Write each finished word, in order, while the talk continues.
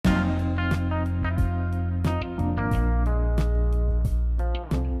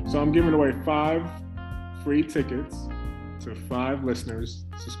So I'm giving away 5 free tickets to 5 listeners,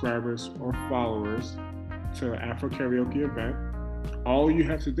 subscribers, or followers to Afro Karaoke event. All you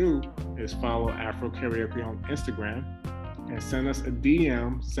have to do is follow Afro Karaoke on Instagram and send us a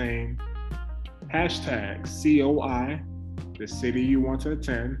DM saying hashtag COI, the city you want to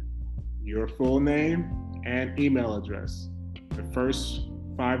attend, your full name, and email address. The first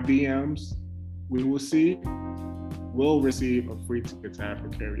 5 DMs we will see will receive a free ticket to Afro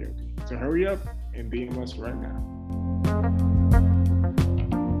Karaoke. So hurry up and DM us right now.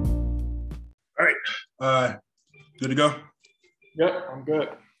 All right. Good to go? Yep, I'm good.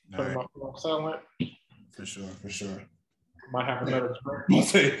 Putting Right. my phone silent. For sure. Might have another drink. I'll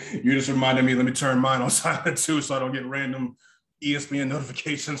say, you just reminded me, let me turn mine on silent too so I don't get random ESPN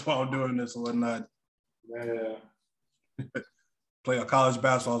notifications while I'm doing this and whatnot. Yeah. College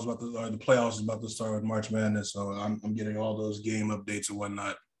basketball is the playoffs is about to start with March Madness, so I'm getting all those game updates and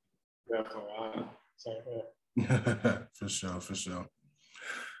whatnot. Definitely. Same here. For sure.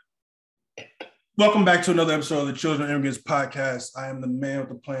 Welcome back to another episode of the Children of Immigrants podcast. I am the man with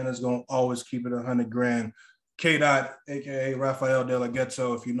the plan that's going to always keep it 100 grand. K-Dot, a.k.a. Rafael De La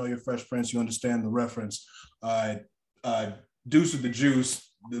Ghetto. If you know your Fresh Prince, you understand the reference. Deuce of the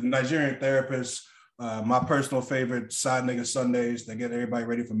Juice, the Nigerian therapist, my personal favorite, Side Nigga Sundays. They get everybody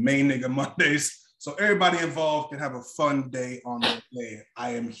ready for Main Nigga Mondays. So everybody involved can have a fun day on their day.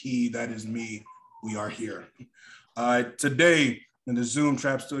 I am he, that is me. We are here. Today in the Zoom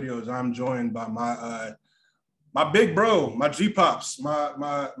Trap Studios, I'm joined by my big bro, my G-Pops,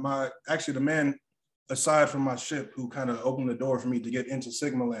 my actually the man aside from my ship who kind of opened the door for me to get into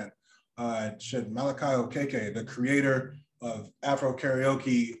Sigma Land. Malachi Okeke, the creator of Afro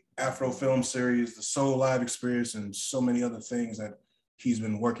Karaoke, Afro film series, the Soul Live Experience, and so many other things that he's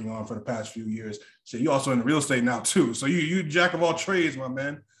been working on for the past few years. So you also in real estate now too. So you jack of all trades, my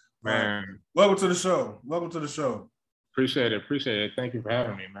man. Welcome to the show. Appreciate it. Thank you for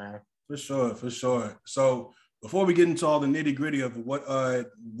having me, man. For sure. So before we get into all the nitty gritty of what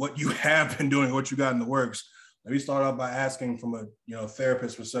you have been doing, what you got in the works, let me start off by asking from a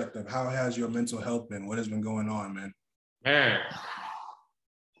therapist perspective, how has your mental health been? What has been going on, man? Man,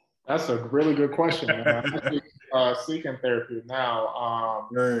 that's a really good question, man. I'm actually seeking therapy now.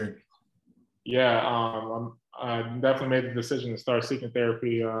 I definitely made the decision to start seeking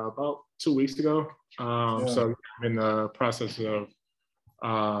therapy about 2 weeks ago. So I'm in the process of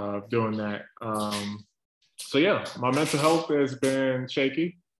doing that. My mental health has been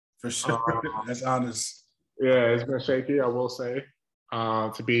shaky. For sure, that's honest. Yeah, it's been shaky, I will say.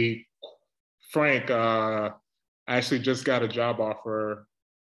 To be frank, I actually just got a job offer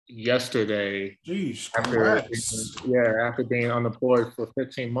yesterday. Jeez, after being unemployed for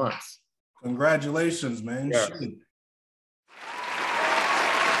 15 months. Congratulations, man. Yeah. Shit.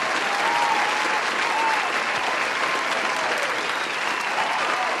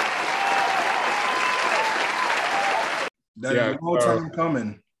 That's a long time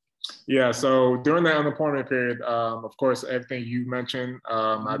coming. Yeah, so during that unemployment period, of course, everything you mentioned,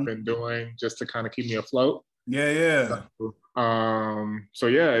 I've been doing just to kind of keep me afloat. Yeah. It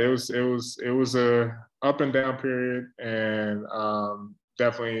was a up and down period, and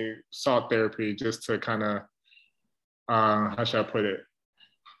definitely sought therapy just to kind of how should I put it?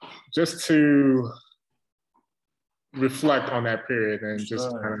 Just to reflect on that period and just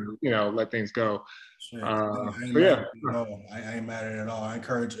kind of let things go. I ain't mad at it at all. I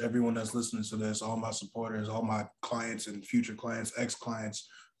encourage everyone that's listening to this, all my supporters, all my clients and future clients, ex-clients,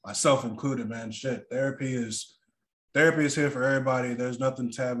 myself included, man. Therapy is here for everybody. There's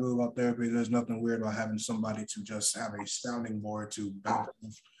nothing taboo about therapy. There's nothing weird about having somebody to just have a sounding board to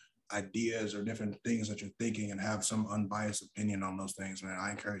bounce ideas or different things that you're thinking and have some unbiased opinion on those things, man.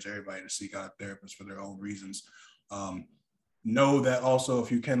 I encourage everybody to seek out a therapist for their own reasons. Know that also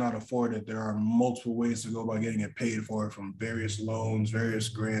if you cannot afford it, there are multiple ways to go about getting it paid for, from various loans, various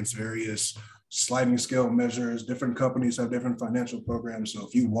grants, various sliding scale measures. Different companies have different financial programs. So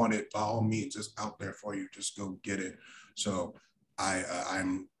if you want it, by all means, it's out there for you. Just go get it. So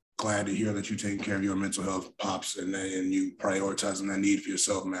I'm glad to hear that you're taking care of your mental health, Pops, and you prioritizing that need for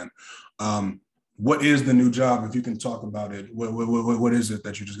yourself, man. What is the new job, if you can talk about it? What is it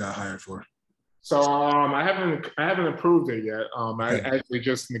that you just got hired for? So I haven't approved it yet. I actually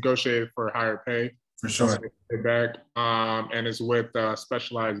just negotiated for higher pay. For sure. Back, and it's with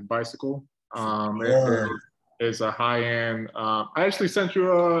Specialized Bicycle. It's a high-end. I actually sent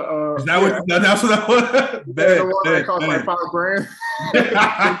you a. Is that what? That's what that was. The one that cost like $5,000.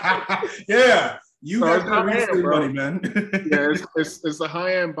 Yeah, you got that resale money, man. Yeah, it's a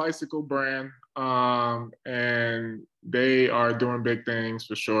high-end bicycle brand. and they are doing big things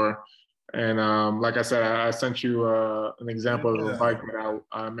for sure. And like I said, I sent you an example of a bike that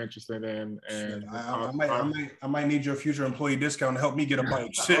I'm interested in. And I might need your future employee discount to help me get a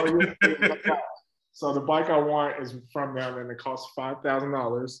bike. So the bike I want is from them, and it costs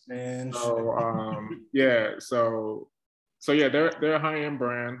 $5,000. Man, yeah. So yeah, they're a high end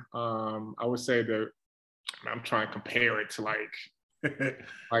brand. I would say that I'm trying to compare it to like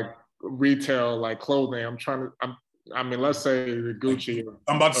retail, like clothing. I mean, let's say the Gucci.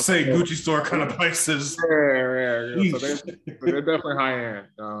 I'm about to say Gucci store kind of prices. Yeah. So they're definitely high end.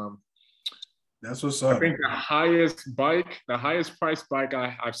 That's what's up. I think the highest price bike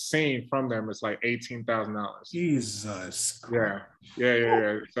I've seen from them is like $18,000. Jesus. Yeah.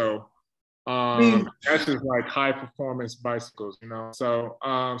 So that's just like high performance bicycles, you know. So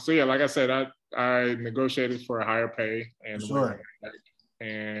yeah, like I said, I negotiated for a higher pay and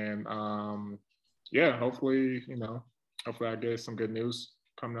yeah, hopefully I get some good news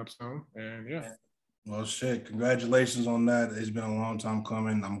coming up soon. And yeah. Well, shit, congratulations on that. It's been a long time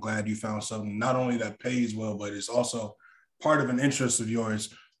coming. I'm glad you found something not only that pays well, but it's also part of an interest of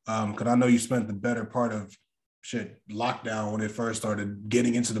yours. Because I know you spent the better part of lockdown when it first started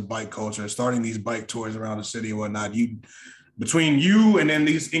getting into the bike culture, starting these bike tours around the city and whatnot. Between you and then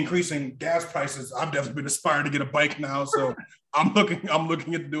these increasing gas prices, I've definitely been aspiring to get a bike now. So I'm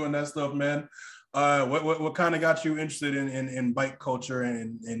looking at doing that stuff, man. What kind of got you interested in bike culture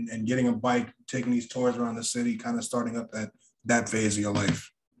and getting a bike, taking these tours around the city, kind of starting up that phase of your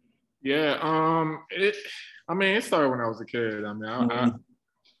life? Yeah, it started when I was a kid. I mean,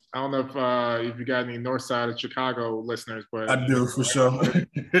 I don't know if you got any North Side of Chicago listeners, but I do for sure.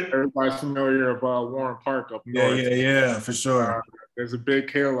 Everybody's familiar about Warren Park up north. Yeah, for sure. There's a big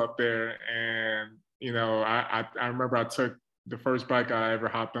hill up there, and I remember I took the first bike I ever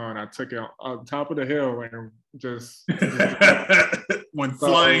hopped on. I took it on top of the hill and just went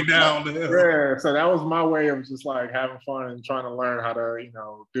flying down the hill. Yeah, so that was my way of just like having fun and trying to learn how to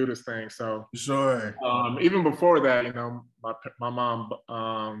do this thing. So sure. Even before that, my mom,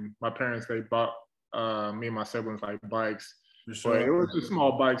 my parents, they bought me and my siblings like bikes. Sure. But it was just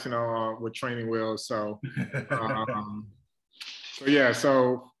small bikes, with training wheels. So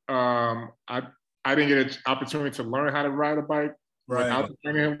I didn't get an opportunity to learn how to ride a bike without the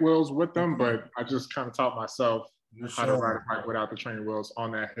training wheels with them, but I just kind of taught myself how to ride a bike without the training wheels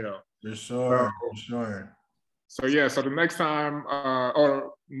on that hill. For sure. So yeah, so the next time,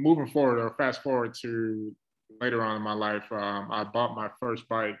 or moving forward, or fast forward to later on in my life, I bought my first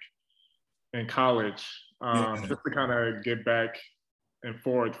bike in college, just to kind of get back and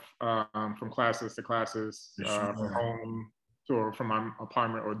forth from classes to classes, from home or from my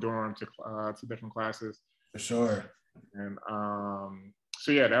apartment or dorm to different classes. For sure. And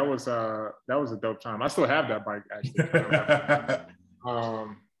so yeah, that was a dope time. I still have that bike actually.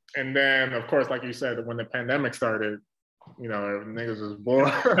 And then of course, like you said, when the pandemic started, niggas was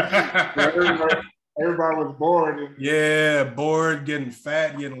bored. Everybody was bored. Bored, getting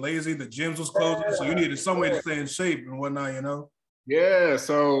fat, getting lazy. The gyms was closing, so you needed some way to stay in shape and whatnot, Yeah,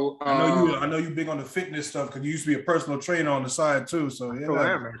 so I know you big on the fitness stuff because you used to be a personal trainer on the side too. So yeah,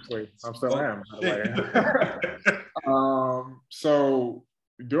 I still am. So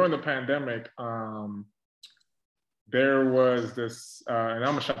during the pandemic, there was this, and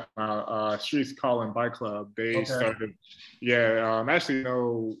I'm gonna shout out Streets Calling Bike Club. They started, actually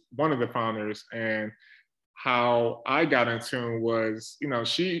know one of the founders, and how I got in tune was,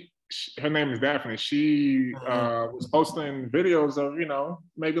 her name is Daphne. She was posting videos of,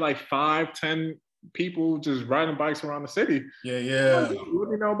 maybe like 5-10 people just riding bikes around the city. Yeah. Let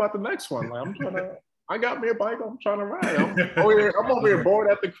me know about the next one. Like, I got me a bike. I'm trying to ride. I'm over here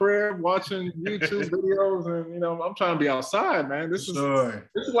bored at the crib watching YouTube videos, and I'm trying to be outside, man. This is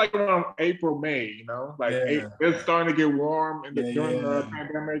like around April, May. It's starting to get warm during the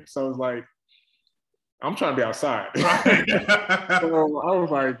pandemic, so it's like I'm trying to be outside. So I was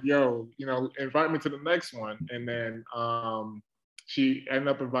like, yo, invite me to the next one. And then she ended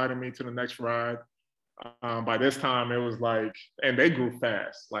up inviting me to the next ride. By this time, it was like, and they grew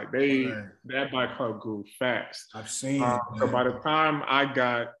fast. Like that bike club grew fast. I've seen. So by the time I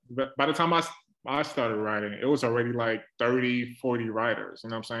started riding, it was already like 30, 40 riders. You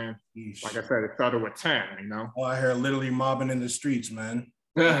know what I'm saying? Yeesh. Like I said, it started with 10. Oh, I hear literally mobbing in the streets, man.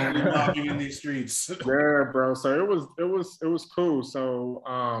 Mobbing in these streets. Yeah, bro. So it was cool. So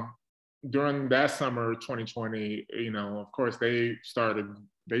during that summer 2020, of course they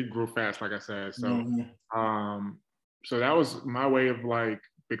grew fast, like I said. So so that was my way of like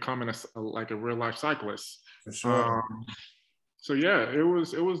becoming a real life cyclist. For sure. So yeah, it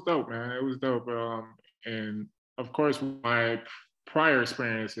was dope, man. It was dope. And of course, my prior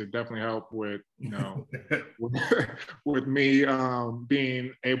experience, it definitely helped with, with me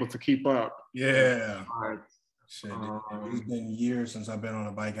being able to keep up. Yeah. But, Shit, it's been years since I've been on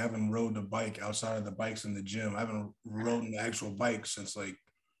a bike. I haven't rode the bike outside of the bikes in the gym. I haven't rode an actual bike since like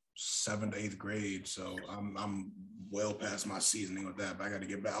 7th, 8th grade. So I'm well past my seasoning with that. But I got to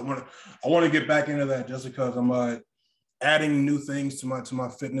get back. I want to get back into that just because I'm adding new things to my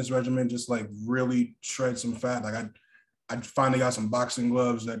fitness regimen. Just like really shred some fat. Like I finally got some boxing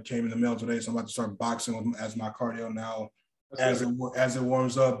gloves that came in the mail today, so I'm about to start boxing as my cardio now. As it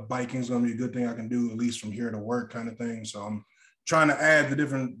warms up, biking is going to be a good thing I can do, at least from here to work kind of thing. So I'm trying to add the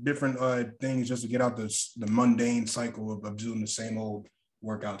different things just to get out the mundane cycle of doing the same old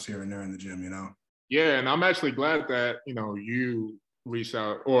workouts here and there in the gym, Yeah, and I'm actually glad that, you reached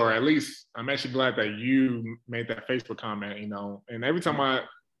out, or at least I'm actually glad that you made that Facebook comment, and every time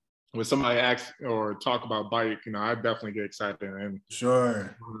when somebody asks or talk about bike, I definitely get excited and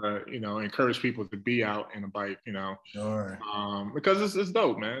sure, encourage people to be out in a bike, sure, because it's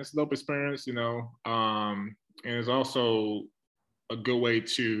dope, man. It's a dope experience, and it's also a good way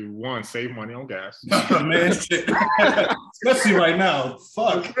to save money on gas. Man, shit. Especially right now.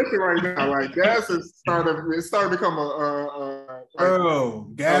 Fuck. Especially right now, like gas is starting to become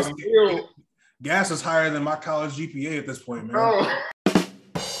gas is higher than my college GPA at this point, man. Bro.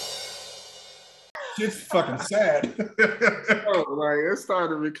 It's fucking sad. Like it's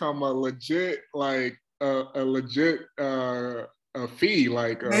starting to become a legit a fee.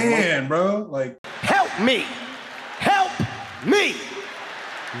 Like man, bro, like help me,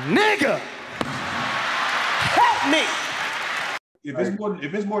 nigga, help me. If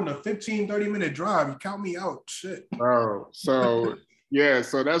it's more than a 15-30 minute drive, you count me out. Shit. Bro. So yeah,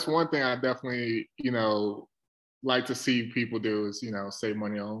 so that's one thing I definitely like to see people do is save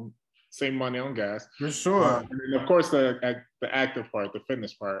money on gas. For sure. And then of course the active part, the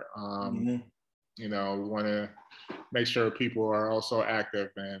fitness part. We want to make sure people are also active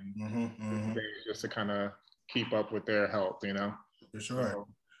and just to kind of keep up with their health, For sure.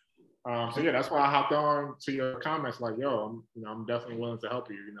 So yeah, that's why I hopped on to your comments. Like, yo, I'm definitely willing to help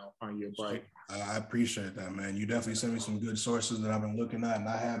you. Find you a bike. I appreciate that, man. You definitely sent me some good sources that I've been looking at, and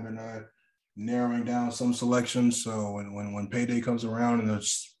I have been narrowing down some selections. So when payday comes around and the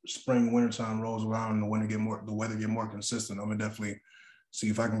spring wintertime rolls around and the weather get more consistent, I'm gonna definitely see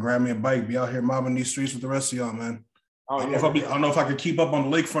if I can grab me a bike, be out here mobbing these streets with the rest of y'all, man. I don't know if I can keep up on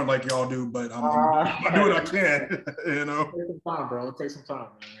the lakefront like y'all do, but I'm do what I can. Take some time, bro. Take some time,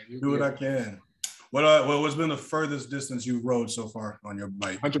 man. Do what I can. What's been the furthest distance you've rode so far on your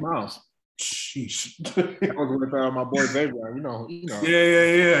bike? 100 miles. Sheesh. That was with my boy Xavier.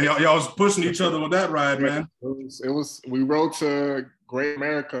 Yeah. Y'all was pushing each other with that ride, man. It was. We rode to Great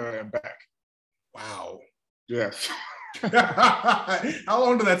America and back. Wow. Yes. How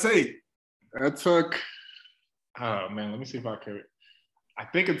long did that take? That took. Oh man, let me see if I could. I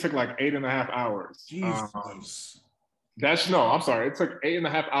think it took like 8.5 hours. Jesus. I'm sorry. It took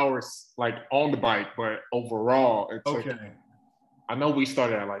 8.5 hours, like on the bike, but overall, it took. Okay. I know we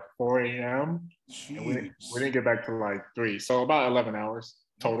started at like 4 a.m. and we didn't get back to like 3, so about 11 hours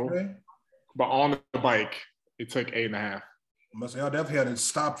total. Okay. But on the bike, it took 8.5. Must say y'all definitely had to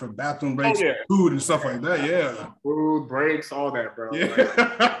stop for bathroom breaks, food and stuff like that. Yeah, food breaks, all that, bro. Yeah.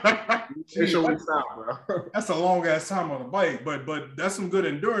 Bro. That's a long ass time on a bike, but that's some good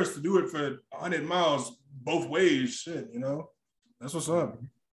endurance to do it for 100 miles both ways. Shit, that's what's up.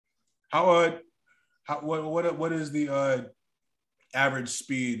 What is the average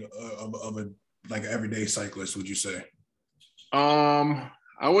speed of a like everyday cyclist? Would you say? I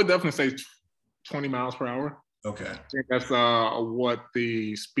would definitely say 20 miles per hour. Okay. I think that's what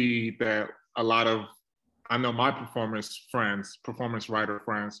the speed that a lot of, I know my performance rider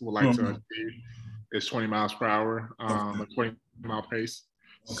friends would like to achieve is 20 miles per hour, a 20-mile pace.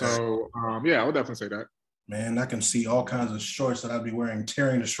 Okay. So, yeah, I would definitely say that. Man, I can see all kinds of shorts that I'd be wearing,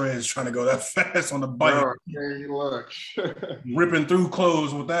 tearing to shreds, trying to go that fast on the bike. Oh, hey, look. Ripping through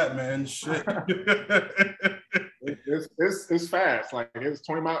clothes with that, man. Shit. It's fast. Like it's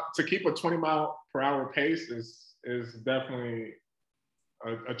 20 mile to keep a 20 mile per hour pace is definitely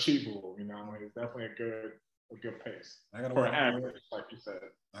achievable. It's definitely a good pace. I gotta work average, like you said.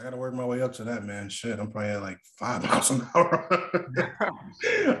 I gotta work my way up to that, man. Shit, I'm probably at like 5 miles an hour.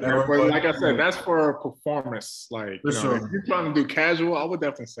 But like I said, that's for performance. Like if you're trying to do casual, I would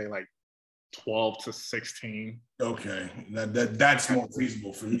definitely say like 12 to 16. Okay, that's more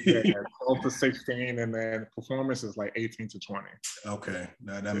feasible for me. Yeah, 12 to 16, and then performance is like 18 to 20. Okay,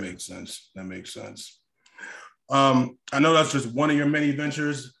 that makes sense. That makes sense. I know that's just one of your many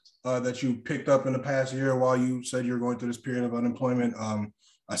ventures that you picked up in the past year while you said you were going through this period of unemployment.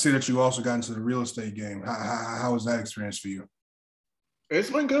 I see that you also got into the real estate game. How was that experience for you? It's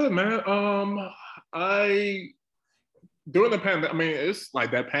been good, man. I during the pandemic, I mean, it's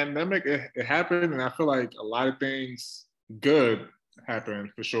like that pandemic, it happened, and I feel like a lot of things good happened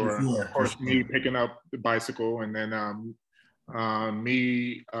for sure. Of course, me picking up the bicycle, and then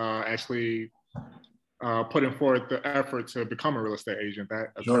me actually putting forth the effort to become a real estate agent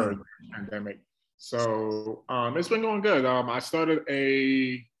that occurred during the pandemic. So it's been going good. I started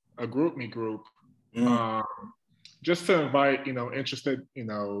a GroupMe group just to invite, interested,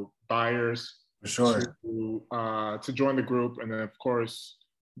 buyers to join the group. And then of course,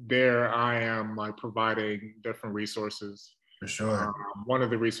 there I am like providing different resources. For sure. One of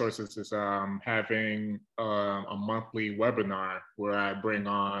the resources is having a monthly webinar where I bring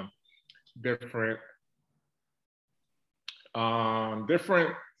on different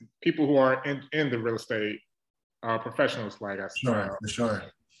people who are in the real estate professionals like us. For sure.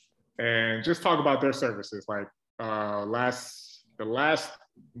 And just talk about their services. Like the last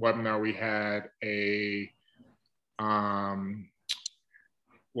webinar we had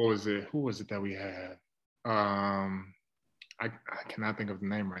what was it? Who was it that we had? I cannot think of the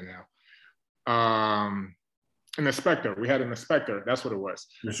name right now. An inspector. We had an inspector. That's what it was.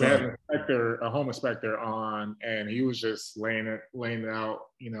 We had an inspector, a home inspector on, and he was just laying it out,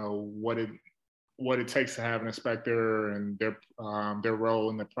 what it takes to have an inspector and their role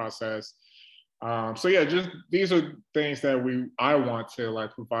in the process. So yeah, just these are things that I want to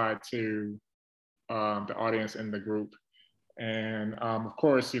like provide to the audience in the group, and of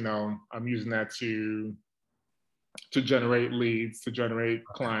course, I'm using that to generate leads, to generate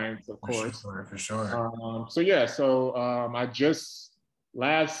clients, of course. For sure. So yeah, so I just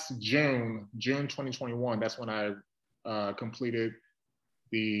last June 2021, that's when I completed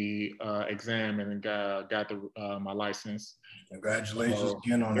the exam and got my license. Congratulations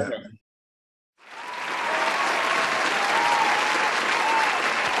again on that.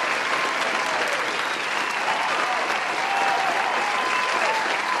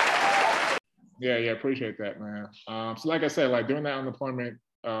 Yeah, appreciate that, man. So like I said, like during that unemployment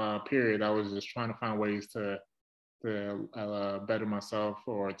period, I was just trying to find ways to better myself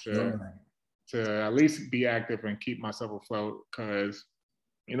or to at least be active and keep myself afloat, because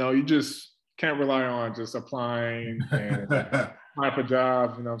you just can't rely on just applying and applying for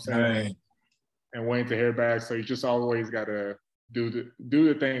jobs, you know what I'm saying, right. and waiting to hear back. So you just always gotta do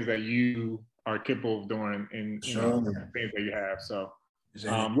the things that you are capable of doing in the things that you have. So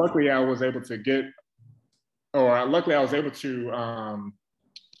luckily I was able to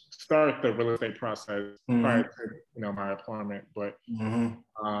start the real estate process prior to my employment. But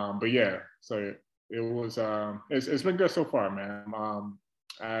but yeah, so it was it's been good so far, man.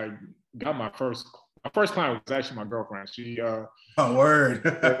 I got my first client was actually my girlfriend. She word.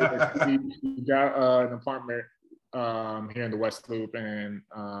 she got an apartment here in the West Loop, and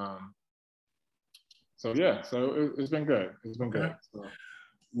so yeah, so it's been good. It's been good. So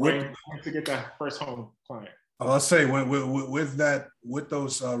waiting to get that first home client. I'll say with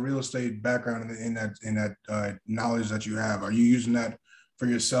those real estate background in that knowledge that you have, are you using that for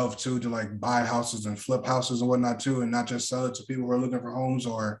yourself too, to like buy houses and flip houses and whatnot too, and not just sell it to people who are looking for homes?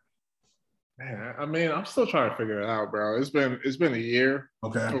 Or man, I mean, I'm still trying to figure it out, bro. It's been a year.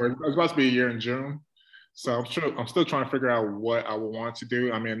 Okay. Or it's about to be a year in June. So I'm still trying to figure out what I would want to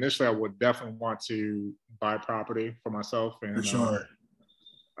do. I mean, initially I would definitely want to buy property for myself, and for sure.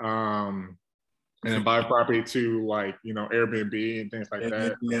 And then buy property to like, Airbnb and things like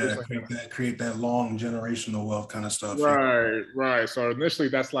that. Yeah, create that long generational wealth kind of stuff. Right. So initially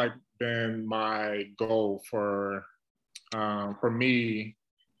that's like been my goal for me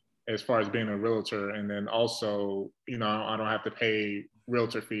as far as being a realtor. And then also, I don't have to pay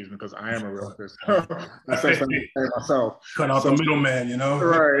realtor fees because I am a realtor. So that's something I pay myself. Cut out the middleman,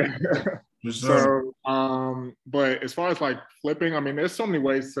 Right. So, but as far as like flipping, I mean, there's so many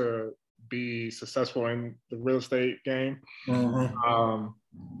ways to be successful in the real estate game.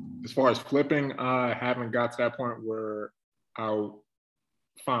 As far as flipping, I haven't got to that point where I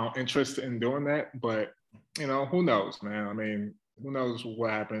found interest in doing that, but who knows, man? I mean, who knows what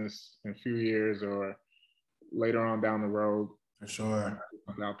happens in a few years or later on down the road. For sure.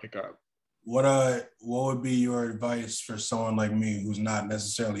 I'll pick up. What would be your advice for someone like me who's not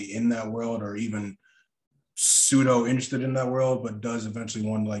necessarily in that world or even pseudo interested in that world, but does eventually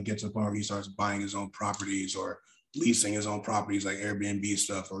want to like get to the point where he starts buying his own properties or leasing his own properties, like Airbnb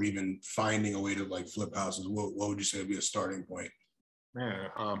stuff, or even finding a way to like flip houses? What would you say would be a starting point? Man,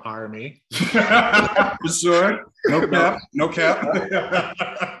 hire me. For sure. No cap. No cap. No cap.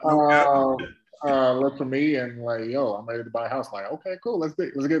 Look for me and like, yo, I'm ready to buy a house. Like, okay, cool, let's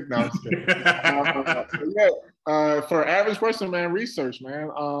get. No, I'm just kidding. For average person, man, research, man.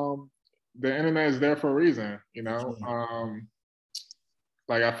 The internet is there for a reason, you know.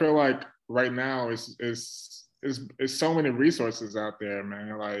 Like I feel like right now it's so many resources out there,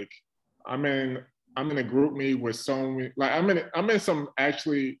 man. Like I'm in a group me with so many. Like I'm in some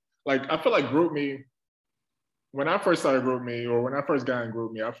actually. Like I feel like group me. When I first started group me, or when I first got in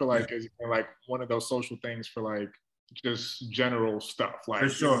group me, I feel like it's like one of those social things for like just general stuff. Like for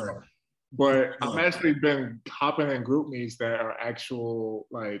sure. You know? But I've actually been hopping in group meets that are actual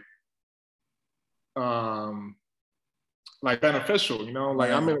like beneficial, you know.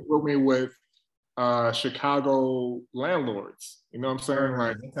 Like I'm in a group meet with Chicago landlords. You know what I'm saying?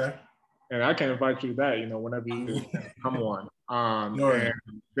 Like, okay. And I can invite you to that, you know, whenever you come on. And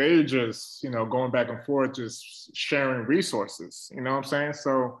they're just, you know, going back and forth, just sharing resources. You know what I'm saying?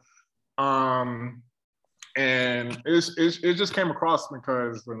 So, and it just came across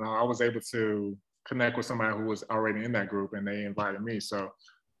because you know I was able to connect with somebody who was already in that group, and they invited me. So,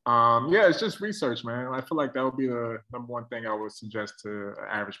 yeah, it's just research, man. I feel like that would be the number one thing I would suggest to an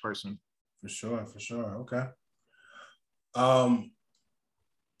average person. For sure. Okay.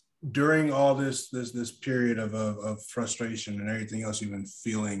 During all this period of frustration and everything else you've been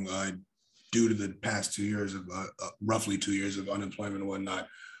feeling due to the past 2 years of roughly 2 years of unemployment and whatnot,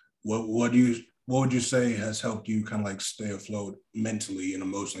 what would you say has helped you kind of like stay afloat mentally and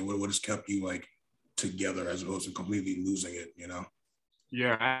emotionally? What has kept you like together as opposed to completely losing it, you know?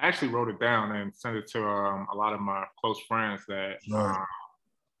 Yeah, I actually wrote it down and sent it to a lot of my close friends that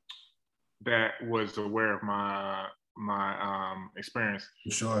that was aware of my experience.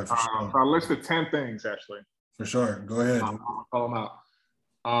 For sure. So I listed 10 things actually. For sure. Go ahead. I'll call them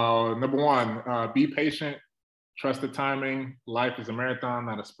out. Number one, be patient, trust the timing. Life is a marathon,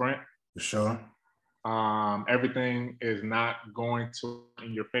 not a sprint. For sure. Everything is not going to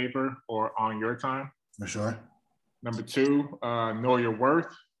in your favor or on your time. For sure. Number two, know your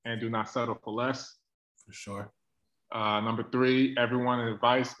worth and do not settle for less. For sure. Number three, everyone's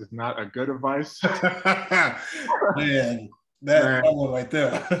advice is not a good advice. Man, that one right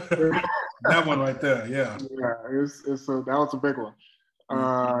there. That one right there, yeah. Yeah, that was a big one.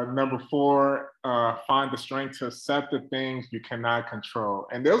 Number four, find the strength to accept the things you cannot control.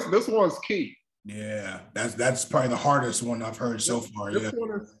 And this one's key. Yeah, that's probably the hardest one I've heard so far. This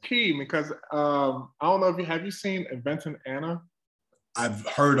one is key because I don't know if have you seen Inventing Anna? I've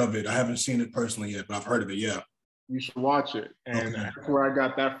heard of it. I haven't seen it personally yet, but I've heard of it, yeah. You should watch it. And that's where I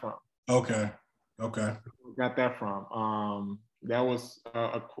got that from. Okay. Got that from. That was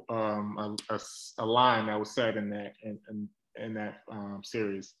a line that was said in that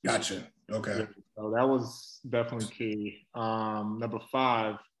series. Gotcha. Okay. So that was definitely key. Number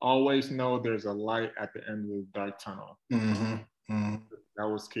five, always know there's a light at the end of the dark tunnel. That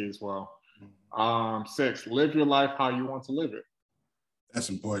was key as well. 6, live your life how you want to live it. That's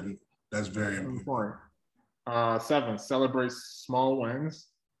important. That's very important. 7, celebrate small wins.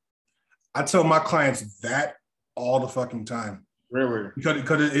 I tell my clients that all the fucking time. Really?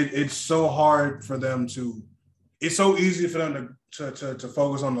 Because it's so hard for them to, it's so easy for them to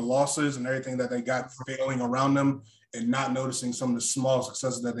focus on the losses and everything that they got failing around them and not noticing some of the small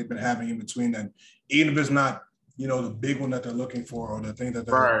successes that they've been having in between them. Even if it's not, you know, the big one that they're looking for or the thing that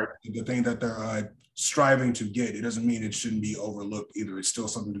they're striving to get, it doesn't mean it shouldn't be overlooked either. It's still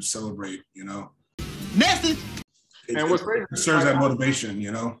something to celebrate, you know? Nasty. And what's crazy, it serves that motivation,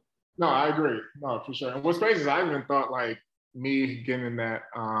 you know? No, I agree. No, for sure. And what's crazy is I even thought like me getting that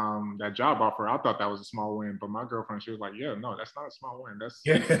job offer, I thought that was a small win. But my girlfriend, she was like, yeah, no, that's not a small win. That's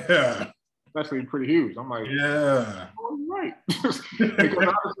actually pretty huge. I'm like, yeah, oh, you're right. Because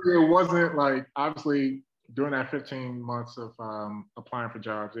obviously it wasn't like, obviously during that 15 months of applying for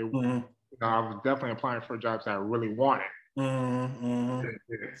jobs, you know, I was definitely applying for jobs that I really wanted.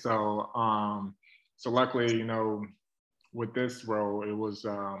 So luckily, you know, with this role, it was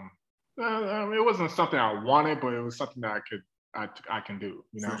it wasn't something I wanted, but it was something that I can do,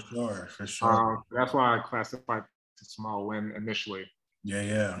 you know. For sure. That's why I classified it as a small win initially.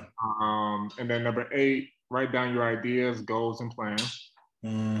 Yeah. And then number 8, write down your ideas, goals, and plans.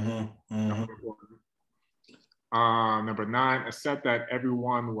 Number 9, accept that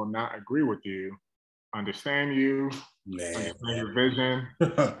everyone will not agree with you. Understand you, understand your vision,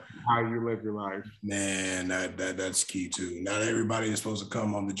 how you live your life. Man, that's key too. Not everybody is supposed to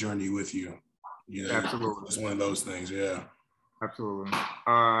come on the journey with you. You know, absolutely. It's one of those things, yeah. Absolutely.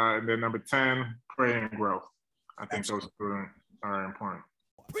 And then number 10, pray and growth. I think those are are important.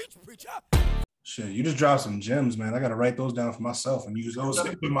 Shit, you just dropped some gems, man. I gotta write those down for myself and use those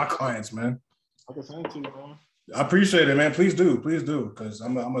with my clients, man. I can send it to you, man. I appreciate it, man. Please do, because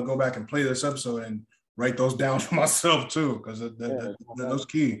I'm gonna go back and play this episode and write those down for myself too, because those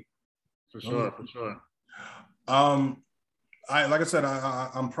key. For sure. Like I said,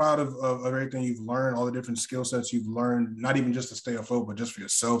 I'm proud of everything you've learned, all the different skill sets you've learned, not even just to stay afloat, but just for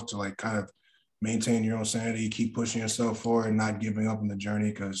yourself to like kind of maintain your own sanity, keep pushing yourself forward, not giving up on the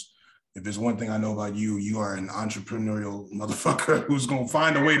journey. Because if there's one thing I know about you, you are an entrepreneurial motherfucker who's gonna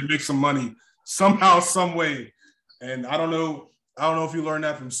find a way to make some money somehow, some way. And I don't know if you learned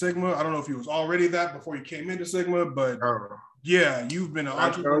that from Sigma. I don't know if you was already that before you came into Sigma, but yeah, you've been an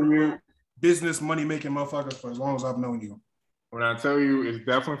entrepreneur, business, money-making motherfucker for as long as I've known you. When I tell you, it's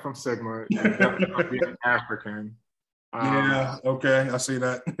definitely from Sigma. It's definitely being African. Yeah, okay, I see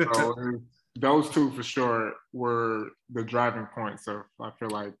that. So those two for sure were the driving points of, I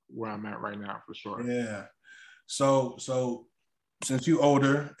feel like, where I'm at right now, for sure. Yeah. So since you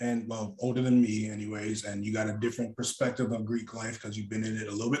older than me anyways, and you got a different perspective of Greek life because you've been in it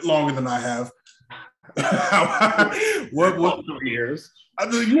a little bit longer than I have. what years? I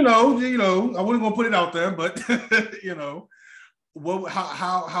wouldn't gonna put it out there, but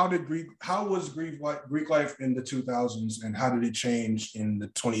how was Greek life in the 2000s, and how did it change in the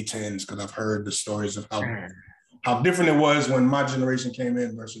 2010s? Because I've heard the stories of how different it was when my generation came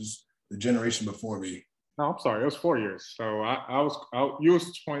in versus the generation before me. No, I'm sorry, it was 4 years. So you was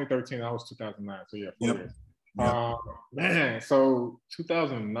 2013, I was 2009. So yeah, 4 years. Yep. Man, so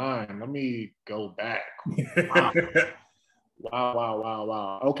 2009. Let me go back.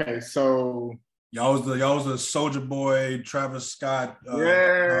 Wow. Okay, so y'all was the Soulja Boy, Travis Scott.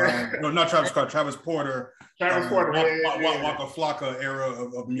 No, not Travis Scott. Travis Porter. Travis Porter. Waka Flocka era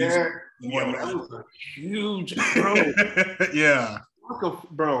of music. Yeah, that was a huge, bro. Yeah.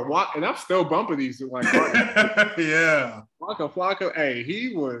 Bro, and I'm still bumping these like yeah. Waka Flocka, hey,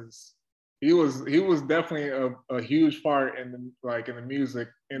 he was definitely a huge part in the music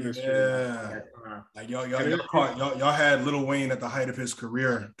industry. Yeah. Like y'all had Lil Wayne at the height of his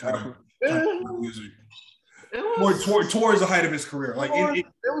career, kind of music. Towards the height of his career. Like it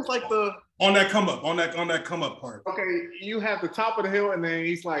was like on that come up part. Okay, you have the top of the hill, and then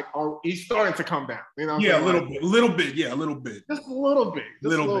he's like, he's starting to come down. You know, yeah, a little bit, yeah, a little bit, just a little bit,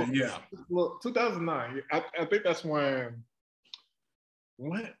 yeah. 2009. I think that's when.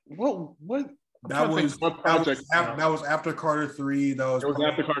 What? That was after Carter 3. It was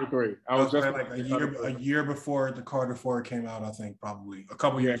after Carter 3. I was just like a year before the Carter 4 came out. I think probably a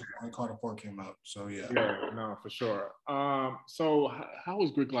couple years when Carter 4 came out. So yeah. Yeah, no, for sure. So how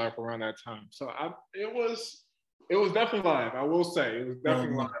was Greek life around that time? So it was definitely live. I will say it was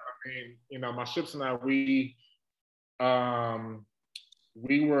definitely live. I mean, my ships and I, we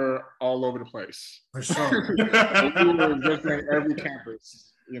were all over the place. For sure. We were visiting every campus.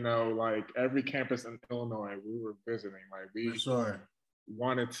 Like every campus in Illinois, we were visiting. Like we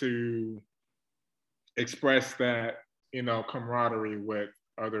wanted to express that, camaraderie with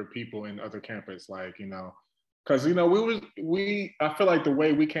other people in other campus. Like, because I feel like the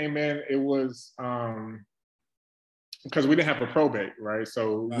way we came in, it was because we didn't have a probate, right?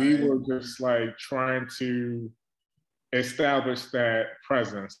 So we were just like trying to establish that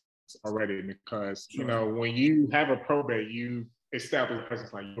presence already, because when you have a probate, you establish a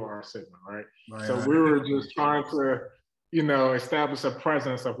presence like you are a Sigma, right? So we were just trying to, establish a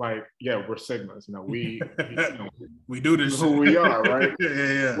presence of like, yeah, we're Sigmas. We do this. This is who we are, right?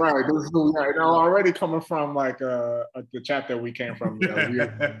 yeah. Right. This is who we are. Already coming from like the chapter we came from.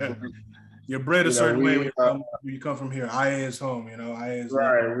 You're bred a certain way when you come from here. IA is home. IA is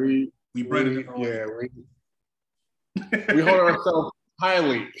right. Home. We bred it. Yeah. We hold ourselves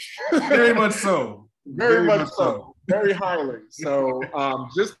highly. Very much so. Very much so. Very highly. So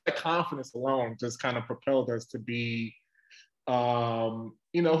just the confidence alone just kind of propelled us to be, who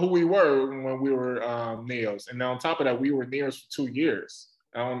we were when we were Neos. And on top of that, we were Neos for 2 years.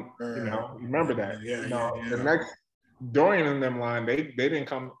 Remember that. The next Dorian and them line, they didn't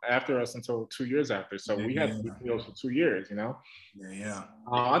come after us until 2 years after. So we had to be Neos for 2 years, Yeah.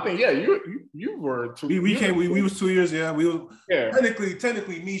 I think you were 2 years. We was 2 years, yeah. We were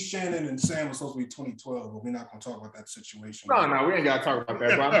technically me, Shannon, and Sam was supposed to be 2012, but we're not gonna talk about that situation. No, we ain't gotta talk about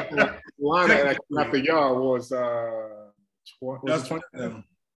that. But I think the line that after y'all was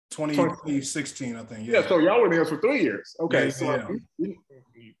 2016, I think. Yeah, so y'all were there for 3 years. Okay,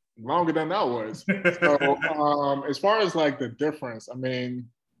 longer than that was. So as far as like the difference, I mean,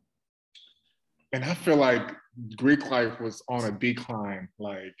 and I feel like Greek life was on a decline,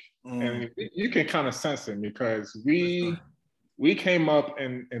 like, and you can kind of sense it because we we came up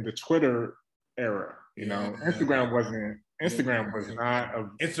in the Twitter era. You know, Instagram was not a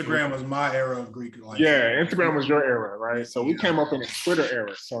Instagram was my era of Greek life. Yeah, Instagram was your era, right? So we came up in the Twitter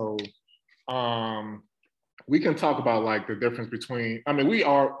era. So we can talk about like the difference between, I mean, we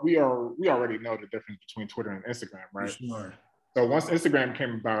already know the difference between Twitter and Instagram, right? Sure. So once Instagram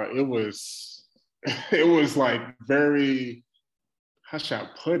came about, it was like very, how should I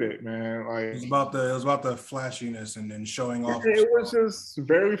put it, man? Like it was about the flashiness and then showing off. It was just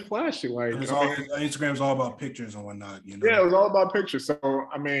very flashy. Like Instagram's all about pictures and whatnot, you know. Yeah, it was all about pictures. So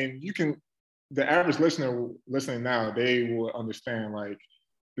I mean, the average listener listening now, they will understand like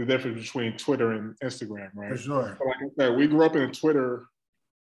the difference between Twitter and Instagram, right? For sure. So like I said, we grew up in a Twitter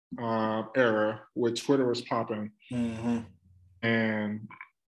era where Twitter was popping, and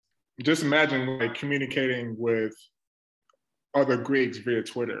just imagine like communicating with other Greeks via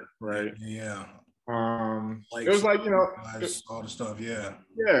Twitter, right? Yeah. It was like, you know, all the stuff, yeah.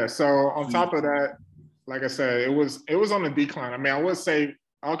 Yeah. So on top of that, like I said, it was on the decline. I mean, I would say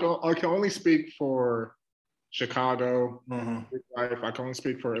I can only speak for Chicago Greek life. I can only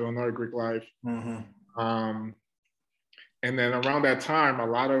speak for Illinois Greek life. And then around that time,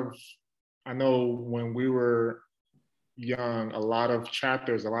 I know when we were young, a lot of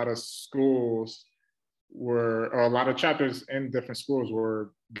chapters, a lot of schools or a lot of chapters in different schools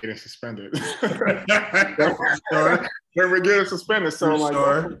were getting suspended. They were getting suspended. So like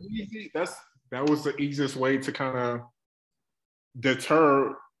that was the easiest way to kind of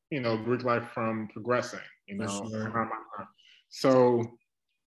deter, you know, Greek life from progressing, you know. So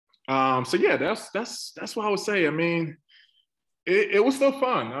yeah, that's what I would say. I mean, it was still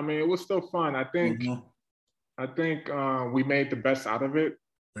fun. I mean, it was still fun. I think we made the best out of it.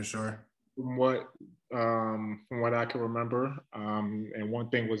 For sure. From what I can remember. And one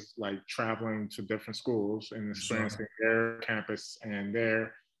thing was like traveling to different schools and experiencing their campus and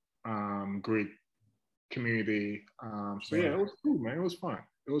their Greek community. So yeah, it was cool, man. It was fun.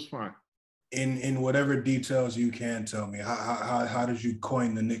 It was fun. In whatever details you can tell me, how did you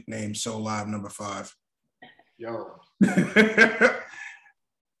coin the nickname So Live Number 5? Yo.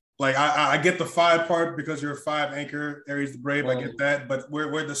 Like I get the 5 part because you're a 5 anchor, Aries the Brave. I get that, but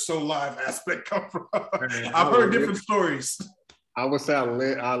where the So Live aspect come from? I've heard different stories. I would say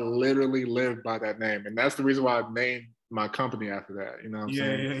I literally live by that name, and that's the reason why I named my company after that. You know what I'm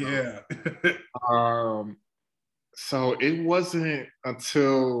saying? Yeah. So it wasn't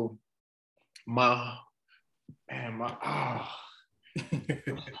until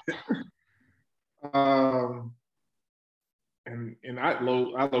and I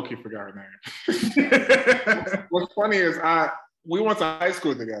low-key forgot her name. What's funny is we went to high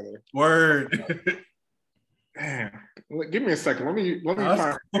school together. Word. Man, give me a second. Let me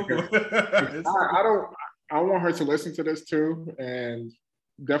find. I want her to listen to this too, and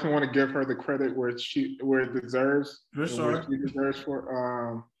definitely want to give her the credit where it deserves. For sure. Where she deserves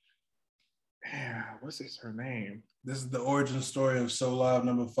for. What's her name? This is the origin story of So Live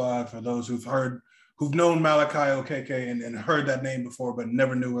Number 5 for those who've known Malachi Okeke and heard that name before, but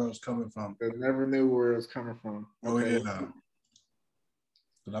never knew where it was coming from. They never knew where it was coming from. Okay. Oh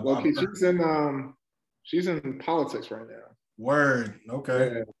yeah. Well, she's in politics right now. Word.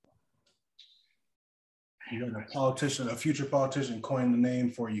 Okay. Yeah. You got a future politician coined the name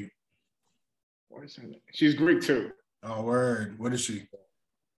for you. What is her name? She's Greek too. Oh, word. What is she?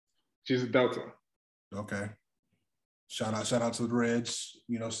 She's a Delta. Okay. Shout out to the Reds.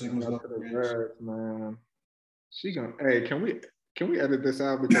 You know, signals up to the Reds, man. She gonna. Hey, can we edit this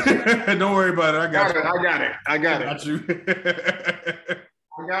out? Because don't worry about it. I got you.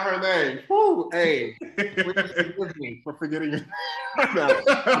 I got her name. Woo, hey, forgive me for forgetting.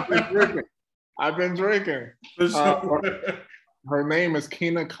 I've been drinking. Her name is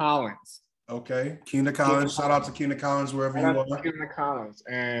Keena Collins. Okay, Keena Collins. Shout out to Keena Collins wherever you are. Keena Collins,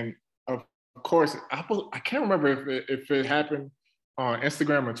 and of course, I can't remember if it happened on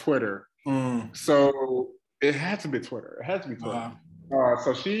Instagram or Twitter. So it had to be Twitter. It had to be Twitter.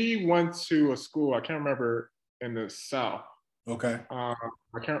 So she went to a school, I can't remember, in the South. Okay.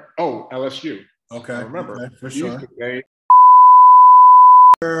 LSU. Okay. I remember. Okay, for sure.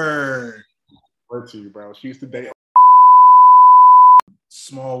 Word to you, bro. She used to date.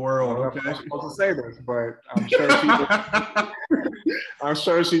 Small world. Okay. I'm supposed to say this, but I'm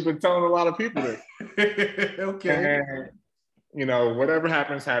sure she's been telling a lot of people this. Okay. And, you know, whatever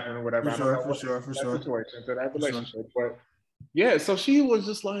happens, whatever. For sure. Situation to that relationship, but yeah. So she was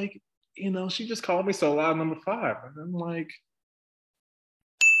just like, you know, she just called me So Loud Number 5, and I'm like,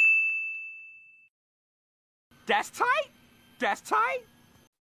 that's tight. That's tight.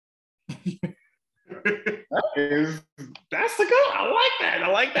 That's the good. I like that.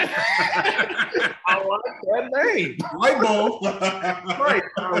 I like that name. Light bulb. Right.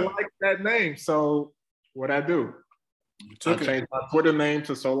 I like that name. So what I do? I changed my Twitter name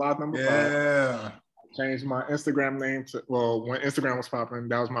to Solad number 5. Yeah. Changed my Instagram name to, well, when Instagram was popping,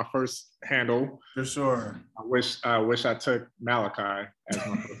 that was my first handle. For sure. I wish I took Malachi as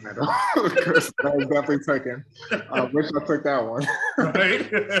my first handle because that was definitely taken. I wish I took that one. Right.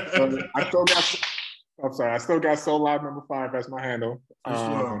 I still got Solad number 5 as my handle.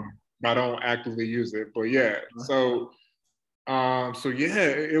 Sure. I don't actively use it, but yeah. So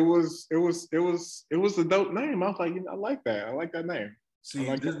yeah, it was a dope name. I was like, I like that. I like that name. See,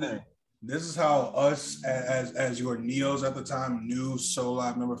 like that name. This is how us as your neos at the time knew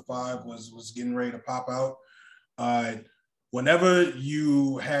Solad number 5 was getting ready to pop out. Whenever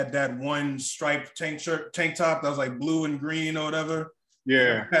you had that one striped tank top that was like blue and green or whatever,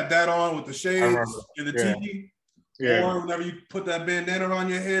 yeah, had that on with the shades and the tee, or whenever you put that bandana on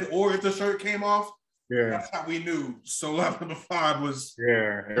your head, or if the shirt came off, that's how we knew Solad number 5 was.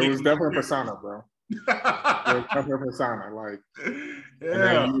 Yeah, it was definitely a persona, bro. It was definitely a persona. Like,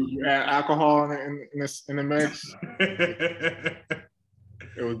 yeah, you add alcohol in the mix.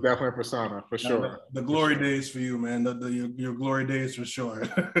 It was definitely a persona for sure. The glory days for you, man. Your glory days for sure.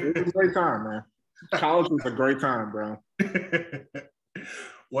 It was a great time, man. College was a great time, bro.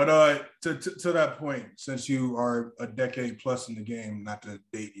 What to that point, since you are a decade plus in the game, not to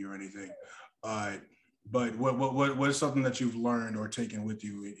date you or anything, but what is something that you've learned or taken with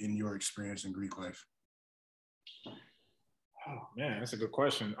you in your experience in Greek life? Oh man, that's a good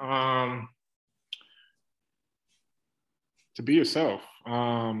question. To be yourself.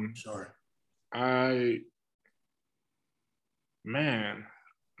 Sure. I'm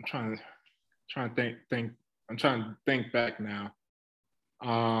trying to think. I'm trying to think back now.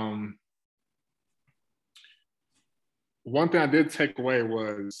 One thing I did take away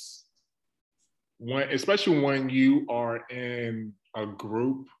was especially when you are in a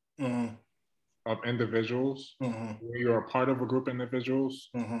group of individuals, when you're a part of a group of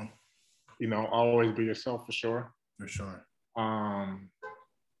individuals, always be yourself for sure. For sure.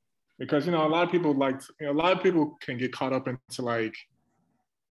 Because a lot of people can get caught up into like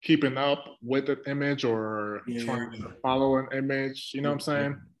keeping up with an image or trying to follow an image. You know what I'm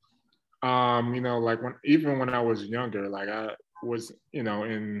saying? Like when I was younger, like I was,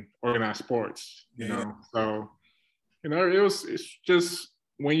 in organized sports. So it's just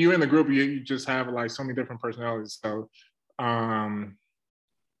when you're in the group, you just have like so many different personalities. So that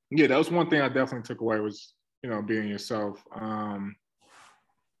was one thing I definitely took away was being yourself.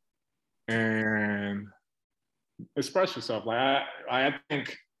 And express yourself. Like I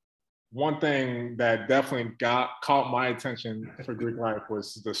think one thing that definitely caught my attention for Greek life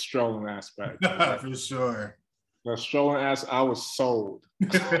was the strolling aspect. For sure. The strolling aspect, I was sold.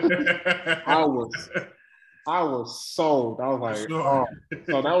 I was sold. I was like, sure.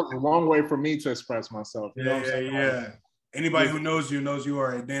 So that was one way for me to express myself. You know what I'm saying? Yeah. Anybody who knows you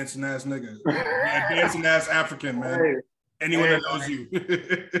are a dancing ass nigga. A dancing ass African, man. Hey, anyone that knows you.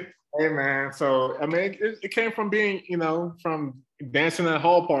 Hey man, so I mean, it came from being, from dancing at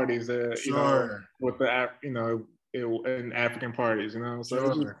hall parties, sure. With the, in African parties, so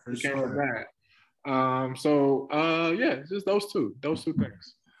sure, it came from that. Yeah, just those two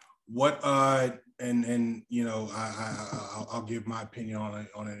things. What and I'll give my opinion on it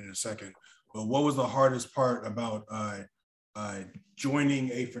in a second. But what was the hardest part about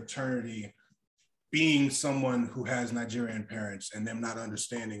joining a fraternity? Being someone who has Nigerian parents and them not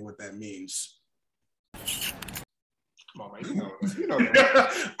understanding what that means. Come on, man. You know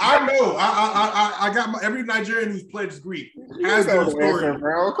that. I know. I got every Nigerian who's pledged Greek has their story. Answer,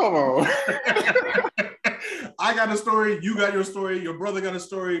 bro. Come on. I got a story. You got your story. Your brother got a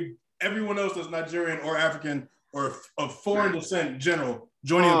story. Everyone else that's Nigerian or African or of foreign descent in general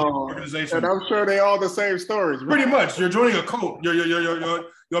joining an organization. And I'm sure they all the same stories. Bro. Pretty much. You're joining a cult.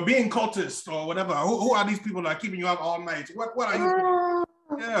 You're being cultist or whatever. Who are these people that are keeping you up all night? What are you?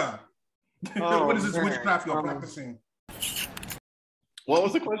 Yeah. What is this witchcraft you're practicing? What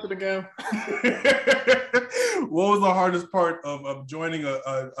was the question again? What was the hardest part of joining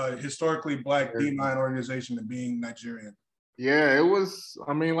a historically Black D9 organization and being Nigerian? Yeah, it was.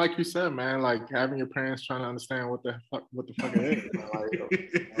 I mean, like you said, man, like having your parents trying to understand what the fuck it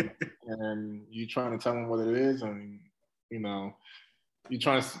is, and you trying to tell them what it is, and you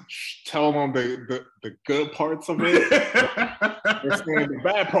trying to tell them the good parts of it. They're seeing the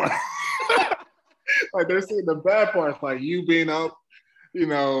bad part. Like they're seeing the bad parts, like you being up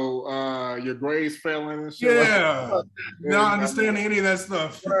your grades failing and shit. Yeah, not understanding any of that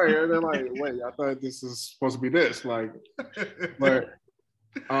stuff. Right, and they're like, wait, I thought this is supposed to be this, like, but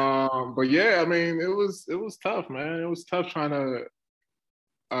yeah, I mean, it was tough, man. It was tough trying to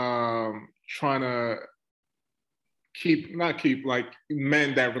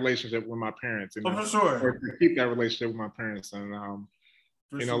mend that relationship with my parents, for sure, or to keep that relationship with my parents, and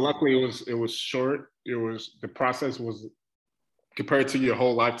luckily it was short. The process was compared to your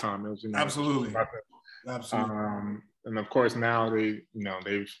whole lifetime. It was absolutely. And of course now they've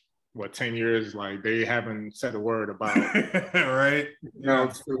 10 years, like they haven't said a word about right.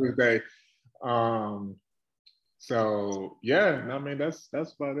 To this day. So yeah, I mean that's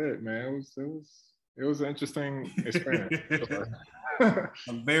about it, man. It was an interesting experience. A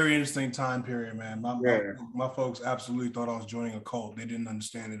very interesting time period, man. My folks absolutely thought I was joining a cult. They didn't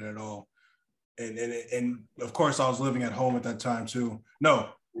understand it at all. And of course I was living at home at that time too. No,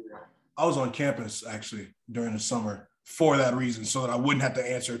 I was on campus actually during the summer for that reason, so that I wouldn't have to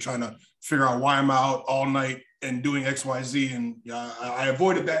answer trying to figure out why I'm out all night and doing XYZ. And I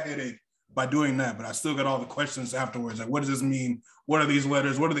avoided that headache by doing that, but I still got all the questions afterwards. Like, what does this mean? What are these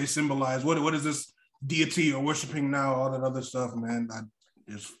letters? What do they symbolize? What is this deity you're worshiping now? All that other stuff, man.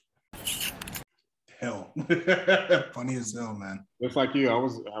 Just hell. Funny as hell, man. Just like you, I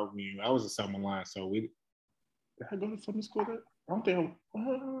was a Selma line, so did I go to summer school? I don't think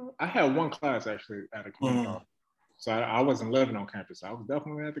I had one class actually at a community college. So I wasn't living on campus. I was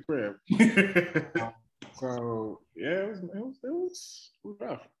definitely at the crib. So yeah, it was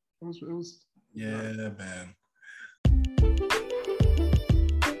rough. It was yeah, man.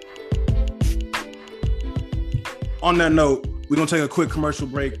 On that note, we're gonna take a quick commercial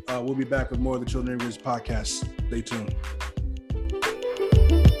break. We'll be back with more of the Children Areas podcast. Stay tuned.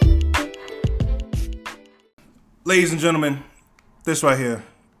 Ladies and gentlemen, this right here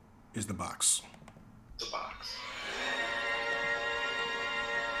is the box. The box.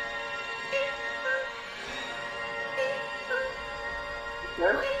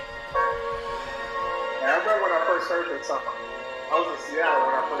 Yeah. I remember when I first heard that song. I was in Seattle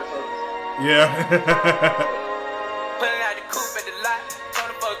when I first heard this song. Yeah. Pulling out the coupe at the lot.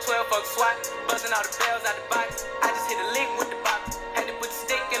 12 fuck SWAT. Buzzing all the bells out the box. I just hit a lick with the box. Had to put the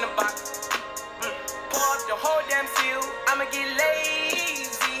stick in the box. Pour up the whole damn seal. I'ma get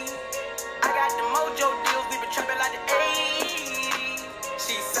lazy. I got the mojo deals. We been trapping like the 80s.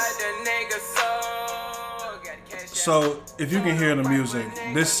 She said the nigga So, if you can hear the music,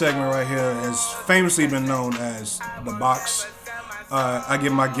 this segment right here has famously been known as the box. I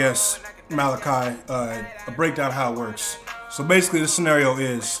give my guest, Malachi, a breakdown of how it works. So basically the scenario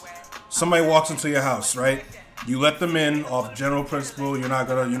is somebody walks into your house, right? You let them in off general principle. You're not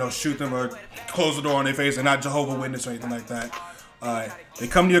gonna, shoot them or close the door on their face. They're not Jehovah's Witness or anything like that. They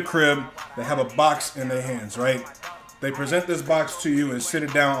come to your crib. They have a box in their hands, right? They present this box to you and sit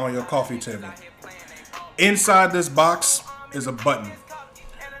it down on your coffee table. Inside this box is a button.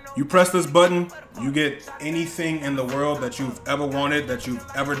 You press this button, you get anything in the world that you've ever wanted, that you've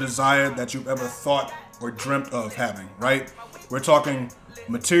ever desired, that you've ever thought or dreamt of having, right? We're talking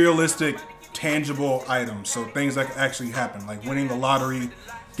materialistic, tangible items. So things that can actually happen, like winning the lottery,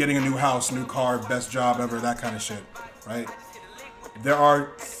 getting a new house, new car, best job ever, that kind of shit, right? There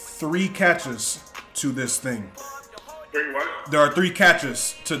are 3 catches to this thing. There are 3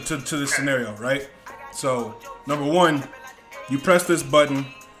 catches to this scenario, right? So, number 1, you press this button,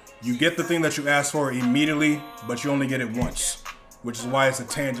 you get the thing that you asked for immediately, but you only get it once, which is why it's a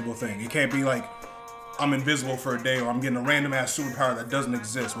tangible thing. It can't be like, I'm invisible for a day, or I'm getting a random ass superpower that doesn't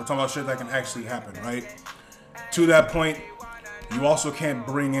exist. We're talking about shit that can actually happen, right? To that point, you also can't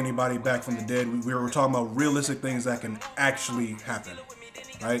bring anybody back from the dead. We were talking about realistic things that can actually happen,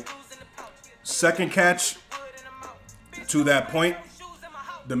 right? Second catch, to that point,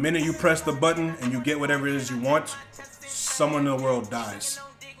 the minute you press the button and you get whatever it is you want, someone in the world dies.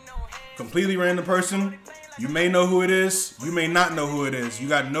 Completely random person. You may know who it is. You may not know who it is. You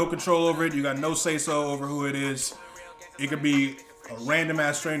got no control over it. You got no say-so over who it is. It could be a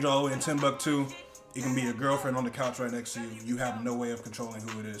random-ass stranger all the way in Timbuktu. It can be your girlfriend on the couch right next to you. You have no way of controlling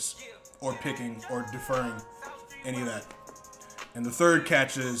who it is, or picking, or deferring, any of that. And the third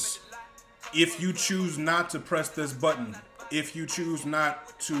catch is, if you choose not to press this button, if you choose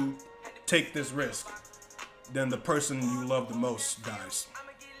not to take this risk, then the person you love the most dies.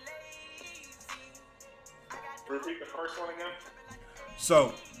 Repeat the first one again.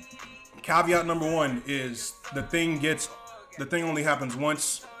 So, caveat number 1 is the thing only happens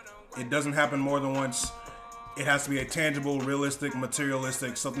once. It doesn't happen more than once. It has to be a tangible, realistic,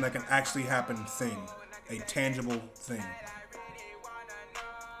 materialistic, something that can actually happen thing. A tangible thing.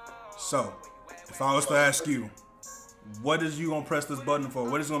 So, if I was to ask you, what is you gonna press this button for?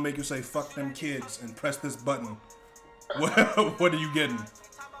 What is gonna make you say "fuck them kids" and press this button? What are you getting?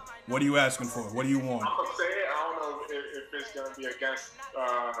 What are you asking for? What do you want? I'm gonna say it. I don't know if it's gonna be against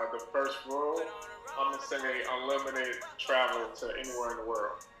the first rule. I'm gonna say unlimited travel to anywhere in the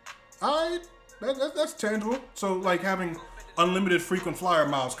world. All right, that's tangible. So like having unlimited frequent flyer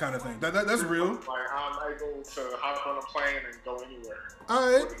miles kind of thing. That's real. Like I'm able to hop on a plane and go anywhere.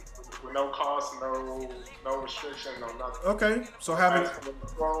 All right. With no cost, no restriction, no nothing. Okay, so having.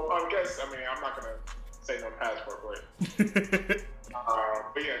 Well, I guess I'm not gonna say no passport,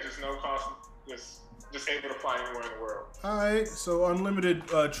 but yeah, just no cost, just able to fly anywhere in the world. All right, so unlimited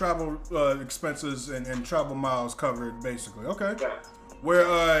travel expenses and travel miles covered, basically. Okay. Yeah.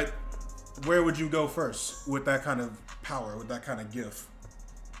 Where would you go first with that kind of power, with that kind of gift?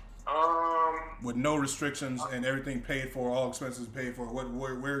 With no restrictions and everything paid for, all expenses paid for.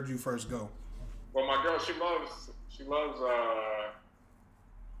 Where would you first go? Well, my girl, she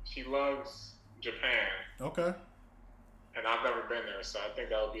loves Japan. Okay. And I've never been there, so I think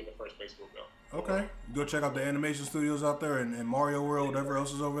that would be the first place we'll go. Okay. Go check out the animation studios out there and Mario World, whatever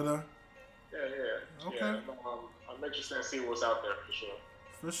else is over there. Yeah. Okay. Yeah, I'm interested in seeing what's out there for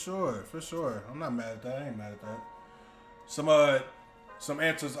sure. For sure. I'm not mad at that. I ain't mad at that. Some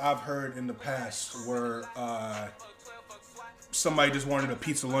answers I've heard in the past were somebody just wanted a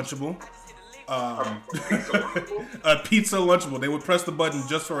pizza Lunchable. A pizza Lunchable. They would press the button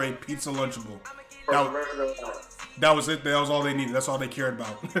just for a pizza Lunchable. That was it. That was all they needed. That's all they cared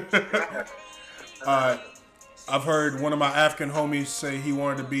about. I've heard one of my African homies say he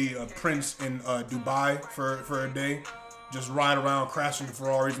wanted to be a prince in Dubai for a day. Just ride around crashing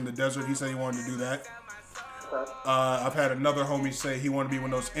Ferraris in the desert. He said he wanted to do that. I've had another homie say he wanted to be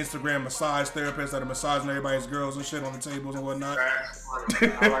one of those Instagram massage therapists that are massaging everybody's girls and shit on the tables and whatnot.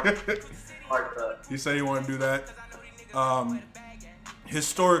 I like that. He said he wanted to do that.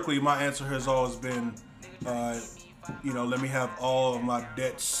 Historically, my answer has always been, let me have all of my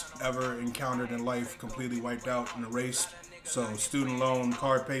debts ever encountered in life completely wiped out and erased. So student loan,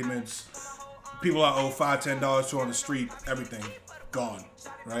 car payments, people I owe $5, $10 to on the street, everything gone,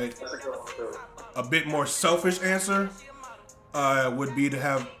 right? That's a good one too. A bit more selfish answer would be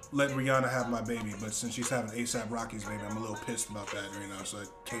to let Rihanna have my baby, but since she's having A$AP Rocky's baby, I'm a little pissed about that, so I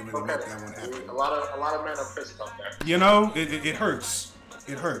can't really make that one happen. A lot of men are pissed about that. It hurts.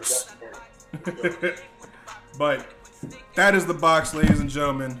 It hurts. But that is the box, ladies and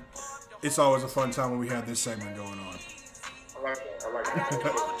gentlemen. It's always a fun time when we have this segment going on. I like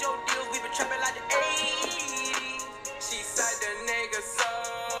that.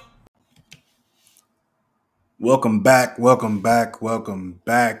 Welcome back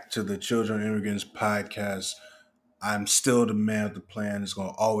to the Children Immigrants Podcast. I'm still the man with the plan. It's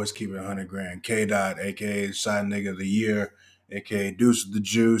gonna always keep it 100 grand. K-Dot, aka Side Nigga of the Year, aka Deuce of the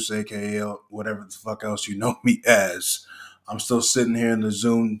Juice, aka whatever the fuck else you know me as. I'm still sitting here in the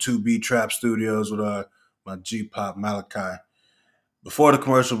Zoom 2B Trap Studios with my G-Pop Malachi. Before the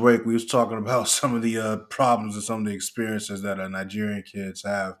commercial break, we was talking about some of the problems and some of the experiences that Nigerian kids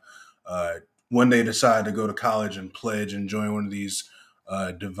have when they decide to go to college and pledge and join one of these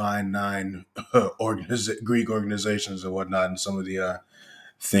Divine Nine Greek organizations and whatnot, and some of the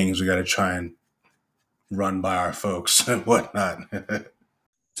things we got to try and run by our folks and whatnot.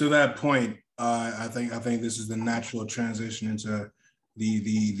 To that point, I think this is the natural transition into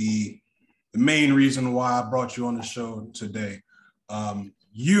the main reason why I brought you on the show today.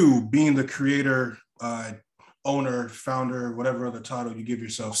 You being the creator, owner, founder, whatever other title you give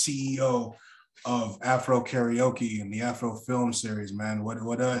yourself, CEO of Afro Karaoke and the Afro film series, man.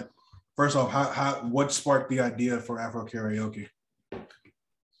 First off, what sparked the idea for Afro Karaoke?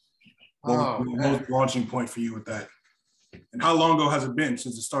 What was the launching point for you with that? And how long ago has it been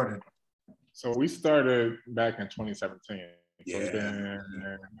since it started? So we started back in 2017. Yeah. So it's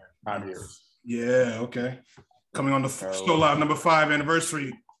been 5 years. Yeah, okay. Coming on the So Live number 5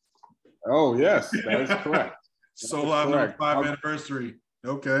 anniversary. Oh, yes, that is correct. So Live number 5 anniversary.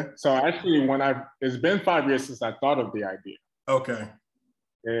 Okay. So actually, it's been 5 years since I thought of the idea. Okay.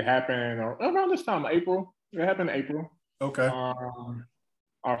 It happened around this time, April. It happened in April. Okay.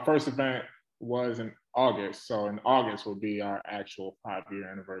 Our first event was in August. So in August will be our actual 5-year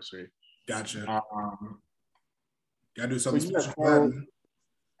anniversary. Gotcha. Gotta do So something special for that.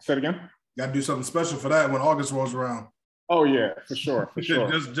 Say it again? Gotta do something special for that when August rolls around. Oh yeah, for sure.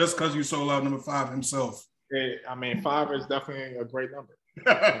 Just because you sold out number 5 himself. 5 is definitely a great number.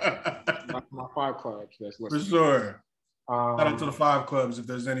 My 5 clubs that's listening. For sure. Shout out to the 5 clubs if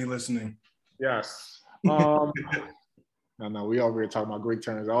there's any listening. Yes. No, we over here talking about Greek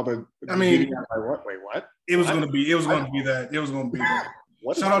terms. All the I mean, like, what? Wait, what? It was gonna be that.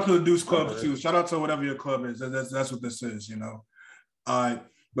 What Shout out to the Deuce Club too. Shout out to whatever your club is. That's what this is, you know.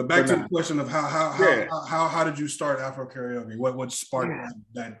 But back to the question of how did you start Afro Karaoke? What sparked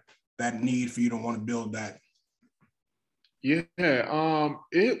that need for you to want to build that? Yeah,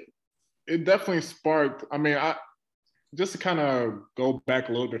 it definitely sparked. I mean, just to kind of go back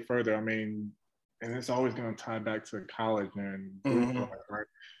a little bit further. I mean, and it's always going to tie back to college and right?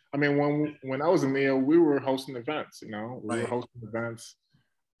 I mean, when I was in Neil, we were hosting events. You know, we were hosting events,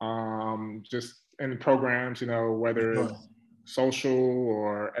 just in programs. You know, whether it's social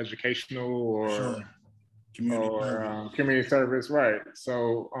or educational or community service, right?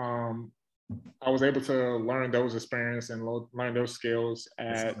 So I was able to learn those experiences and learn those skills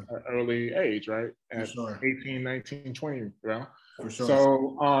at an early age, right? At 18, 19, 20, you know?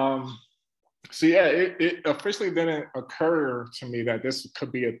 So yeah, it officially didn't occur to me that this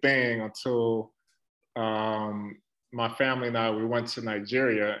could be a thing until my family and I, we went to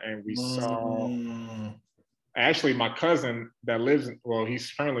Nigeria and we saw, actually my cousin that lives,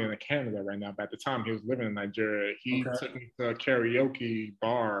 he's currently in Canada right now, but at the time he was living in Nigeria, he took me to a karaoke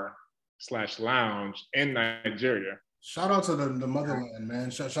bar / lounge in Nigeria. Shout out to the motherland, man.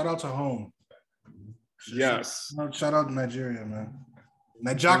 Shout out to home. Yes. Shout out to Nigeria, man.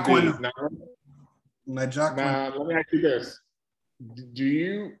 Nigeria. Now, let me ask you this: did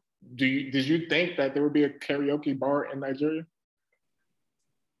you think that there would be a karaoke bar in Nigeria?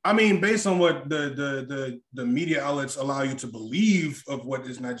 I mean, based on what the media outlets allow you to believe of what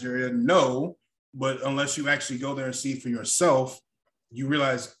is Nigeria, no. But unless you actually go there and see for yourself, you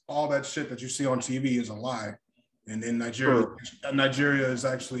realize all that shit that you see on TV is a lie. And in Nigeria is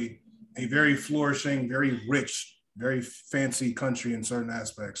actually a very flourishing, very rich, very fancy country in certain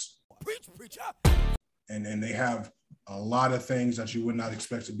aspects. And they have a lot of things that you would not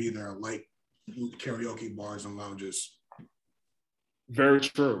expect to be there, like karaoke bars and lounges. Very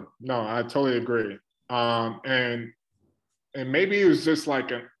true. No, I totally agree. And maybe it was just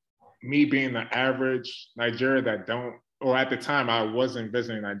like me being the average Nigeria that don't, or at the time I wasn't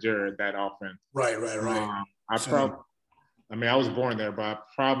visiting Nigeria that often. Right. I was born there, but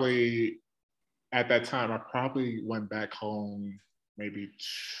at that time, I probably went back home maybe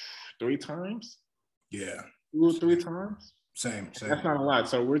 3 times. Yeah. 2 or 3 times. Same. That's not a lot.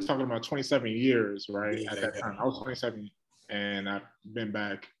 So we're talking about 27 years, right? Yeah, at that time, I was 27, and I've been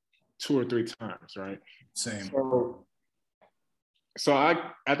back 2 or 3 times, right? Same. So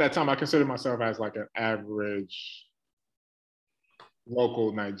at that time, I considered myself as like an average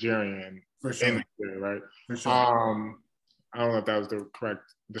local Nigerian in Nigeria, right? For sure. I don't know if that was the correct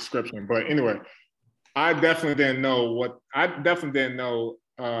description, but anyway, I definitely didn't know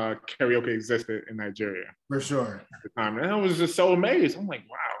karaoke existed in Nigeria. For sure. At the time. And I was just so amazed. I'm like,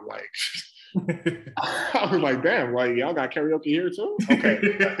 wow, like, I was like, damn, like, y'all got karaoke here too?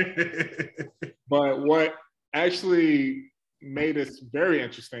 Okay. But what actually made it very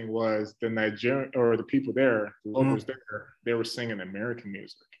interesting was the Nigerian, or the people there, the locals there, they were singing American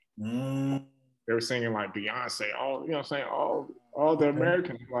music. They were singing like Beyonce, all the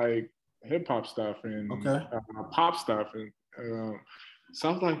American like hip hop stuff and pop stuff. And so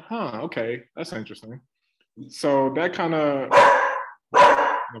I was like, okay, that's interesting. So that kind of,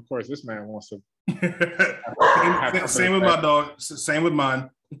 of course, this man wants to. Same with my dog. Same with mine.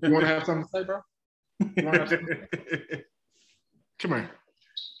 You want to have something to say, bro? You want to have something to say? Come here.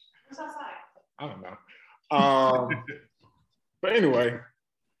 What's outside? I don't know. But anyway,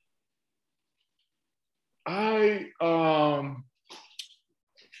 I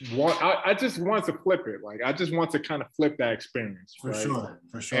just want to flip it. Like, I just want to kind of flip that experience. For sure.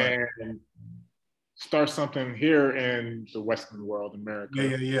 And start something here in the Western world,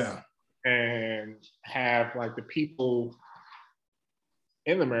 America. Yeah. And have like the people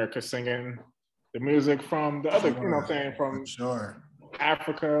in America singing the music from the other, from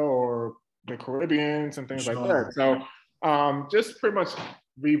Africa or the Caribbeans and things like that. So just pretty much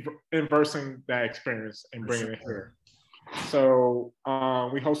inversing that experience and bringing it here. So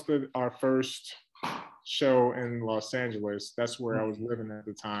we hosted our first show in Los Angeles. That's where I was living at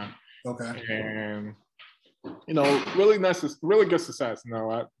the time. Okay. And really good success.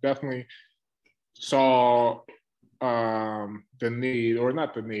 I definitely saw the need, or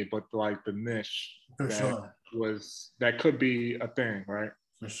not the need, but like the niche that could be a thing, right?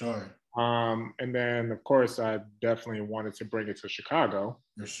 For sure. And then of course I definitely wanted to bring it to Chicago.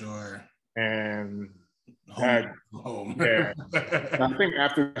 For sure. And home. Yeah. I think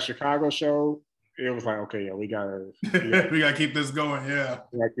after the Chicago show, it was like, okay, yeah, we gotta keep this going. Yeah.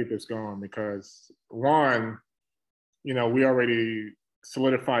 We gotta keep this going because one, we already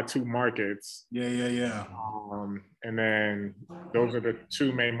solidified 2 markets. Yeah. And then those are the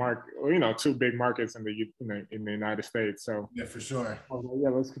 2 main market, 2 big markets in the United States. So yeah, for sure. Yeah,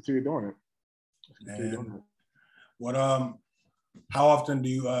 let's continue doing it. What how often do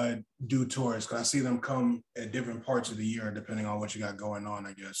you do tours? Because I see them come at different parts of the year depending on what you got going on,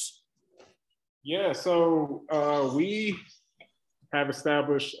 I guess. Yeah, so we have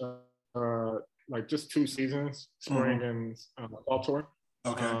established like just 2 seasons, spring and fall tour.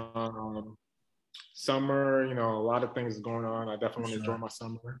 Okay. Summer, a lot of things going on. I definitely want to enjoy my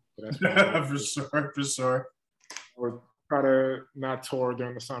summer. So that's for sure. We'll try to not tour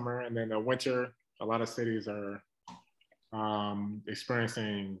during the summer, and then the winter. A lot of cities are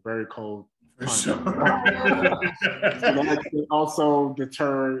experiencing very cold. For sure. So that can also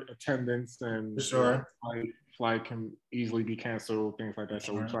deter attendance, and for sure. Flight can easily be canceled, things like that.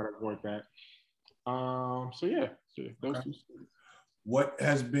 So we try to avoid that. So yeah, those okay. 2. What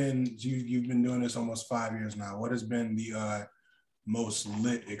has been, you've been doing this almost 5 years now. What has been the most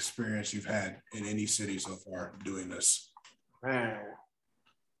lit experience you've had in any city so far doing this? Man,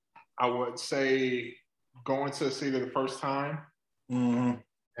 I would say going to the city the first time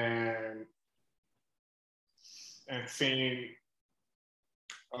and seeing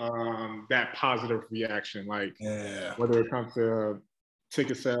that positive reaction, like whether it comes to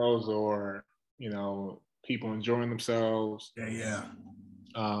ticket sales or people enjoying themselves. Yeah.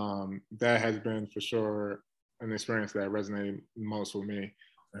 That has been for sure an experience that resonated most with me.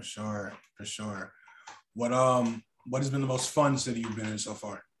 For sure. What has been the most fun city you've been in so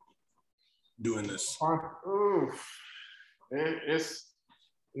far doing this? It's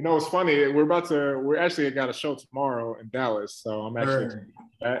it's funny. We actually got a show tomorrow in Dallas, so I'm actually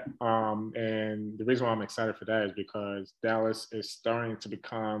that. And the reason why I'm excited for that is because Dallas is starting to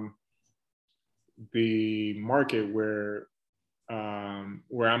become the market where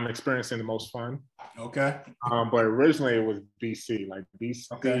I'm experiencing the most fun. Okay. But originally it was DC. Like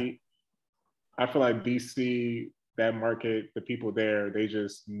DC, okay. I feel like DC, that market, the people there, they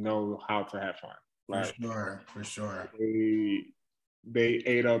just know how to have fun. Like, for sure. They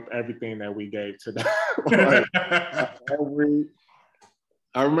ate up everything that we gave to them. Like,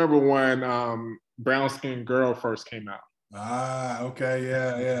 I remember when Brown Skin Girl first came out. Okay,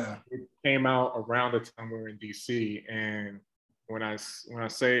 yeah. It came out around the time we were in DC, and when I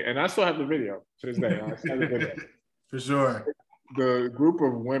say, and I still have the video to this day. I still have the video. For sure. The group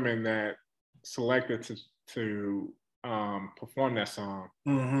of women that selected to perform that song,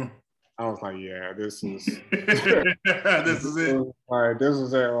 I was like, yeah, this is this is it. Like, this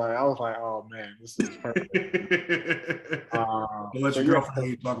is it. Like, I was like, oh man, this is perfect. Don't let your girlfriend hear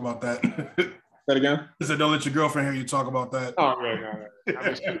you talk about that. Say that again? I said, don't let your girlfriend hear you talk about that. Oh yeah, no. I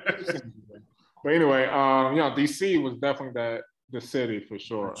mean, but anyway, DC was definitely the city for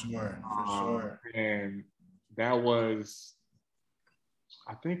sure. For sure. And that was,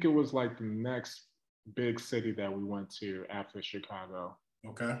 I think it was like the next big city that we went to after Chicago.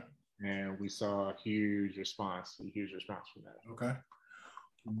 Okay. And we saw a huge response from that. Okay.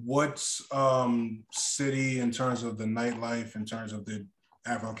 What's city in terms of the nightlife, in terms of the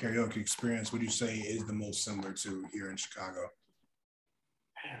Afro karaoke experience, would you say is the most similar to here in Chicago?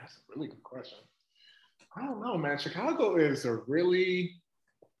 Man, that's a really good question. I don't know, man. Chicago is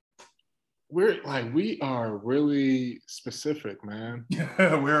we are really specific, man.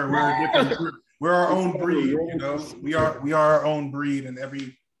 we're our own breed, We are our own breed in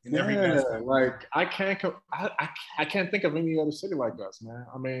every aspect. Like I can't think of any other city like us, man.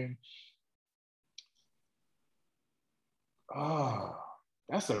 I mean,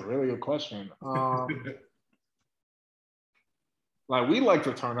 that's a really good question. Like we like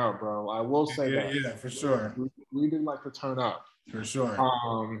to turn up, bro. I will say that. Yeah, for sure. We do like to turn up. For sure.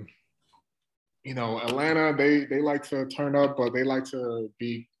 Atlanta, they like to turn up, but they like to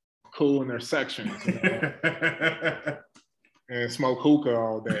be cool in their sections, and smoke hookah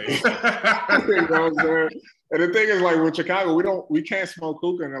all day. You know what I'm saying? And the thing is, like with Chicago, we can't smoke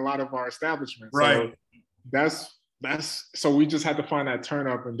hookah in a lot of our establishments. Right. So that's so we just have to find that turn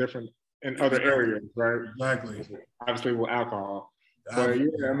up in other areas, right? Exactly. Obviously with alcohol. But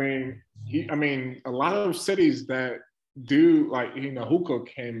yeah, I mean, a lot of cities that do like hookah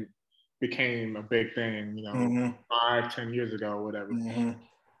became a big thing, 5-10 years ago, or whatever.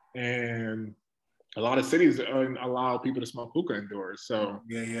 And a lot of cities allow people to smoke hookah indoors. So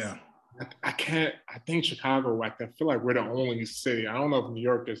yeah. I think Chicago, I feel like we're the only city. I don't know if New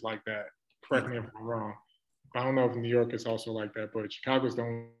York is like that. Correct me if I'm wrong. I don't know if New York is also like that, but Chicago's the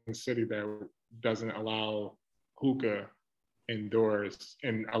only city that doesn't allow hookah indoors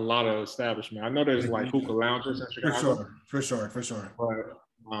in a lot of establishments. I know there's like hookah lounges in Chicago. For sure. But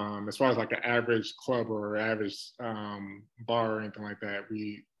as far as like an average club or average bar or anything like that,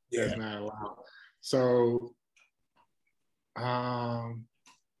 that's not allowed. So,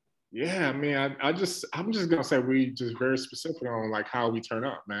 yeah, I mean, I'm just gonna say we just very specific on like how we turn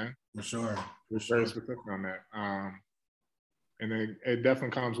up, man. For sure. We're very specific on that. And then it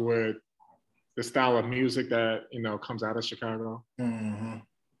definitely comes with the style of music that comes out of Chicago. Mm-hmm.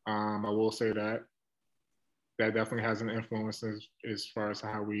 I will say that definitely has an influence as far as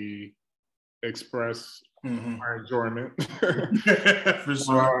how we express our enjoyment. For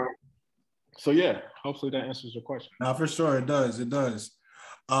sure. So yeah, hopefully that answers your question. No, for sure it does. It does.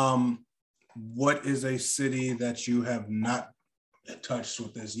 What is a city that you have not touched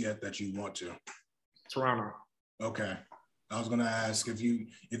with this yet that you want to? Toronto. Okay. I was gonna ask if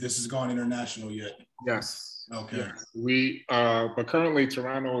this has gone international yet. Yes. Okay. Yes. But currently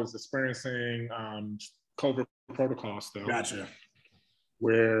Toronto is experiencing COVID protocol still. Gotcha.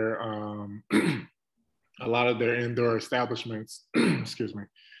 Where a lot of their indoor establishments, excuse me.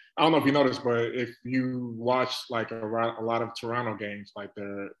 I don't know if you noticed, but if you watch like a lot of Toronto games, like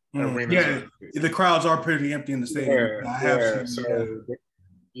their arenas, the crowds are pretty empty in the stadium. I have seen.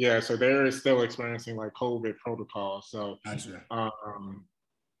 So they're still experiencing like COVID protocol. So, gotcha.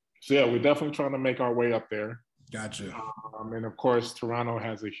 So yeah, we're definitely trying to make our way up there. Gotcha. And of course, Toronto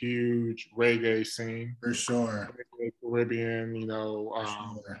has a huge reggae scene. For sure. Caribbean,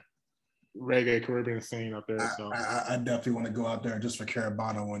 reggae Caribbean scene up there. So I definitely want to go out there just for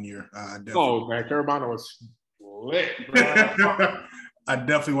Carabana one year. Man, Carabana was lit, bro. I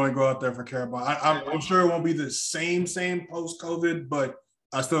definitely want to go out there for Carabana. I'm sure it won't be the same post-COVID, but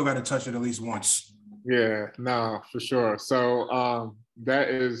I still got to touch it at least once. Yeah, no, for sure. So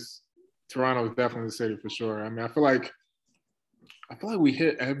Toronto is definitely the city for sure. I mean, I feel like we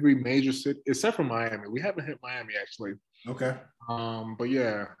hit every major city except for Miami. We haven't hit Miami actually. Okay. But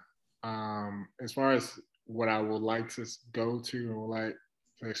yeah, as far as what I would like to go to or like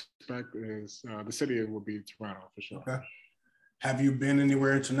to expect is the city would be Toronto for sure. Okay. Have you been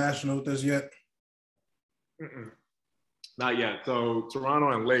anywhere international with this yet? Not yet. So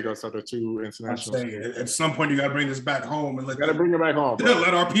Toronto and Lagos are the two international. At some point, you got to bring this back home and bring it back home. Bro.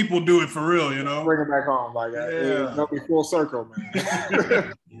 Let our people do it for real, Bring it back home, like it'll be full circle, man.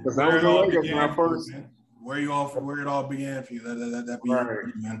 Because I was in Lagos when I first. Where it all began for you? That be right,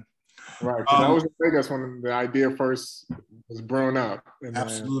 man. Right. I was in Vegas when the idea first was blown up.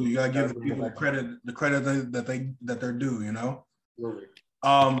 Absolutely, you gotta give people the credit that they're due. Absolutely.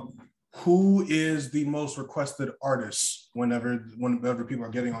 Who is the most requested artist whenever people are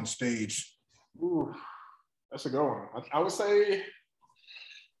getting on stage? Ooh, that's a good one. I would say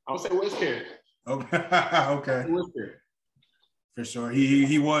Wizkid. Okay. Okay. Wizkid. For sure.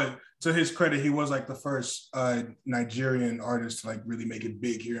 He was, to his credit, he was like the first Nigerian artist to like really make it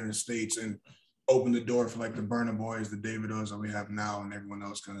big here in the States and open the door for like the Burna Boys, the Davidos that we have now and everyone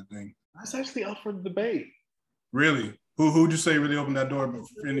else kind of thing. That's actually up for debate. Really? Who'd you say really opened that door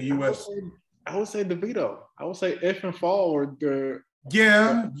in the U.S.? I would say DeVito. I would say If and Fall or the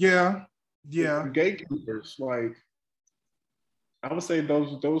gatekeepers. Like I would say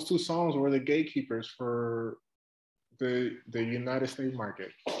those two songs were the gatekeepers for the United States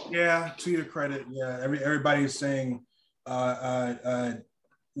market. Yeah, to your credit. Yeah, everybody's saying what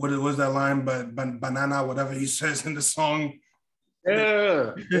was that line? But banana, whatever he says in the song.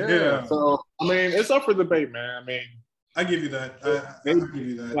 Yeah. So I mean, it's up for debate, man. I mean. I give you that. I give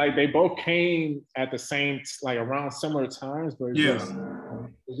you that. Like they both came at the same, like around similar times, but it's just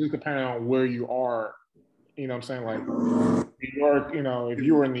depending on where you are. You know what I'm saying? Like New York, if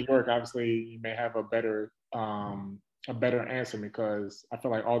you were in New York, obviously you may have a better answer because I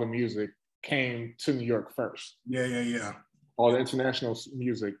feel like all the music came to New York first. Yeah. All the international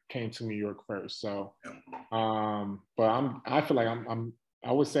music came to New York first. So, but I feel like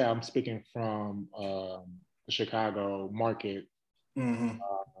I would say I'm speaking from the Chicago market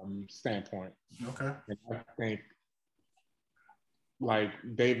standpoint. Okay. And I think like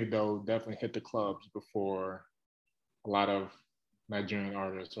Davido definitely hit the clubs before a lot of Nigerian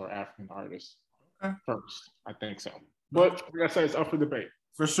artists or African artists first. I think so. But like I said, it's up for debate.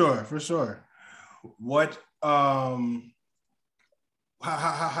 For sure. What how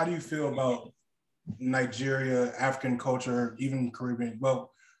do you feel about Nigeria, African culture, even Caribbean?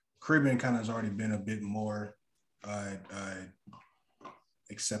 Well, Caribbean kind of has already been a bit more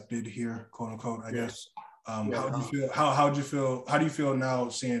accepted here, quote unquote, I guess. How do you feel now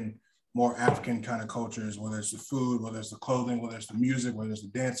seeing more African kind of cultures, whether it's the food, whether it's the clothing, whether it's the music, whether it's the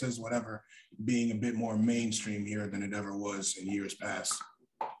dances, whatever, being a bit more mainstream here than it ever was in years past.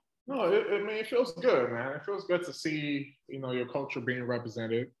 No, I mean, it feels good, man. It feels good to see, your culture being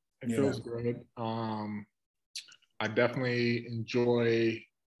represented. It feels good. I definitely enjoy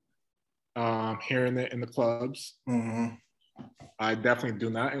hearing it in the clubs. Mm-hmm. I definitely do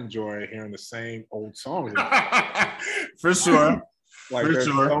not enjoy hearing the same old songs. For sure. Like there's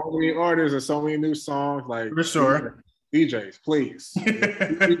so many artists and so many new songs. Like for sure. DJs, please.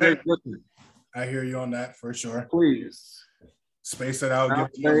 DJs, listen. I hear you on that for sure. Please. Space it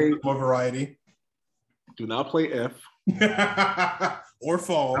out, give more variety. Do not play If. Or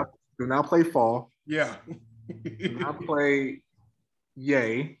Fall. Do not play Fall. Yeah. Do not play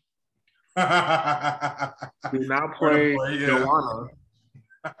Yay. Do not play Joanna.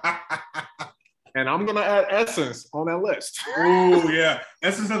 And I'm gonna add Essence on that list. Oh yeah,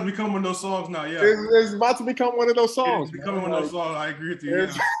 Essence has become one of those songs now. Yeah, it's about to become one of those songs. It's becoming one of those songs. I agree with you.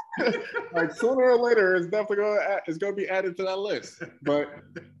 Yeah. Like sooner or later, it's definitely gonna be added to that list. But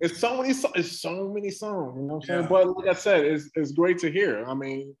it's so many songs. You know what I'm saying? But like I said, it's great to hear. I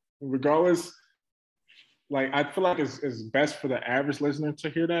mean, regardless. Like I feel like it's best for the average listener to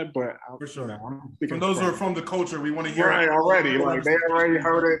hear that, but for sure, from those who are from the culture, we want to hear it already. Like they already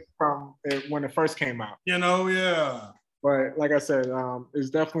heard it from when it first came out. Yeah. But like I said, it's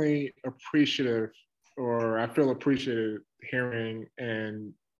definitely appreciative, or I feel appreciated hearing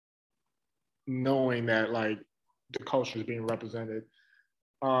and knowing that like the culture is being represented.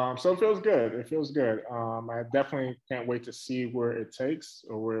 So it feels good. It feels good. I definitely can't wait to see where it takes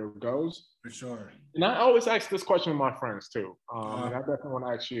or where it goes. For sure. And I always ask this question to my friends too. And I definitely want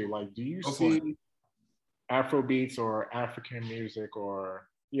to ask you, like, do you see Afro beats or African music or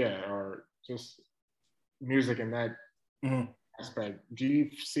just music in that aspect? Do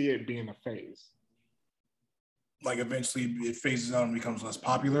you see it being a phase? Like eventually it phases out and becomes less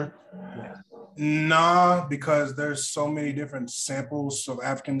popular? Yeah. Nah, because there's so many different samples of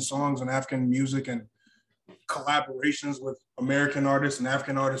African songs and African music and collaborations with American artists and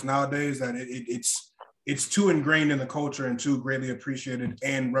African artists nowadays that it's too ingrained in the culture and too greatly appreciated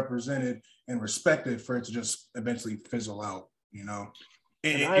and represented and respected for it to just eventually fizzle out, in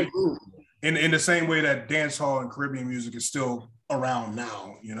the same way that dancehall and Caribbean music is still around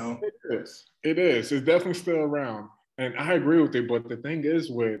now, It is. It's definitely still around. And I agree with you, but the thing is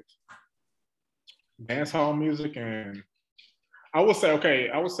with dancehall music and I would say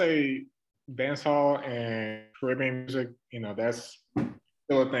dancehall and Caribbean music, that's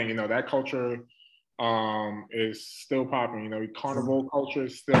still a thing. That culture is still popping. Carnival culture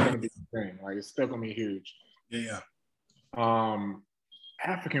is still going to be a thing. Like it's still going to be huge. Yeah.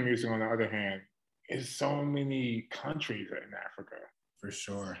 African music, on the other hand, is so many countries in Africa. For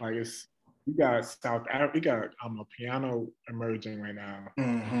sure. Like you got South Africa, you got piano emerging right now.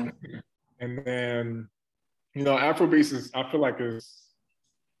 Mm-hmm. And then, Afrobeats I feel like is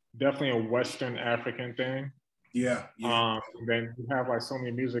definitely a Western African thing. Yeah. And then you have like so many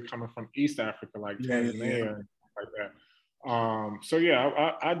music coming from East Africa, like Tanzania and like that. So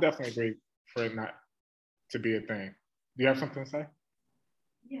yeah, I definitely agree for it not to be a thing. Do you have something to say?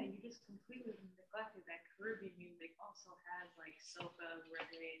 Yeah, you just completely neglected that Caribbean music also has like soca,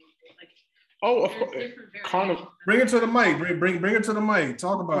 reggae, like. Oh, of course. Bring it to the mic. Bring it to the mic.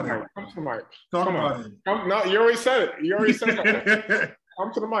 Talk about it. Come to the mic. Talk about it. No, you already said it. You already said it.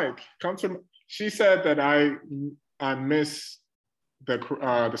 Come to the mic. She said that I miss the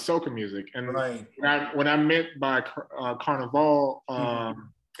soca music, and right. When I meant by Carnival,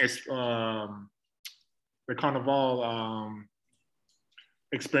 it's the Carnival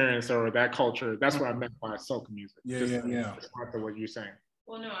experience or that culture. That's what I meant by soca music. Yeah. That's not what you're saying.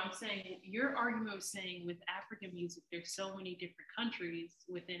 Well, no, I'm saying your argument was saying with African music, there's so many different countries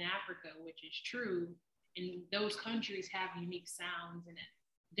within Africa, which is true. And those countries have unique sounds and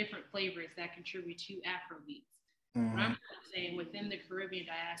different flavors that contribute to Afrobeats. Mm-hmm. What I'm saying within the Caribbean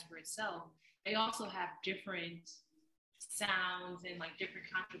diaspora itself, they also have different sounds and like different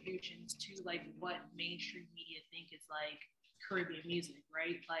contributions to like what mainstream media think is like Caribbean music,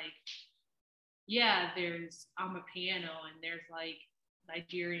 right? Like, yeah, there's Amapiano and there's like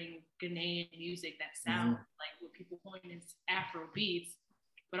Nigerian, Ghanaian music that sound like what people point as Afro beats,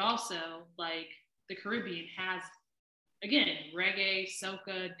 but also like the Caribbean has, again, reggae,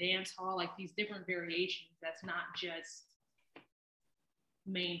 soca, dance hall, like these different variations that's not just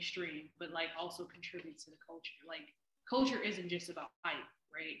mainstream, but like also contributes to the culture. Like culture isn't just about hype,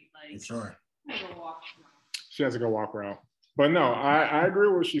 right? Like sure. She has to go walk around. But no, I agree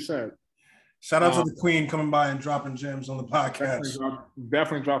with what she said. Shout out to the Queen coming by and dropping gems on the podcast.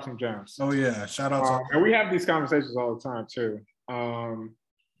 Definitely drop some gems. Oh yeah, shout out to. And we have these conversations all the time too.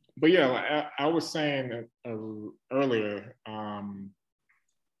 But yeah, like I was saying earlier,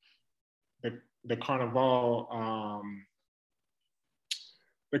 the carnival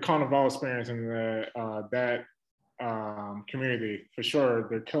experience and that community, for sure,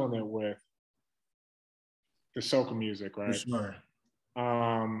 they're killing it with the soca music, right? For sure.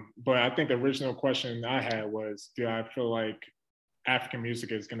 But I think the original question I had was, do I feel like African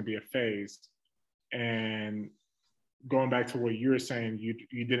music is going to be a phase? And going back to what you were saying,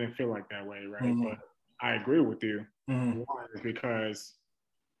 you didn't feel like that way, right? Mm-hmm. But I agree with you. Mm-hmm. One is because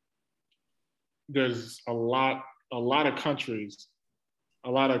there's a lot of countries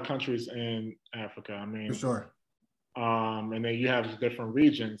in Africa. I mean, for sure. And then you have different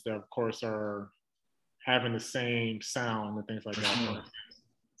regions that, of course, are having the same sound and things like that.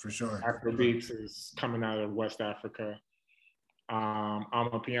 For sure. Afrobeats is coming out of West Africa.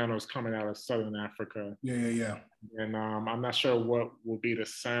 Amapiano is coming out of Southern Africa. Yeah. And I'm not sure what will be the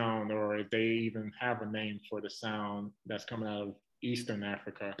sound, or if they even have a name for the sound that's coming out of Eastern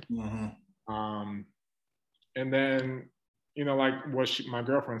Africa. Mm-hmm. And then, like what my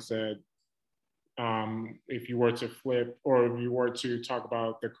girlfriend said, if you were to flip, or if you were to talk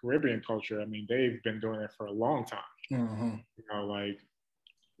about the Caribbean culture, I mean, they've been doing it for a long time. Mm-hmm. Like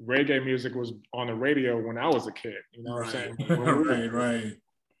reggae music was on the radio when I was a kid, what I'm saying? Right.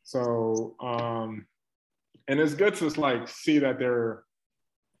 So, and it's good to like see that they're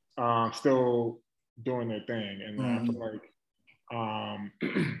still doing their thing. And I feel like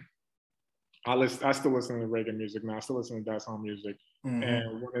I still listen to reggae music now. I still listen to dancehall music. Mm-hmm.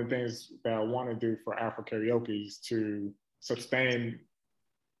 And one of the things that I want to do for Afro Karaoke is to sustain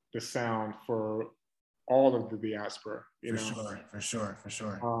the sound for all of the diaspora. For sure.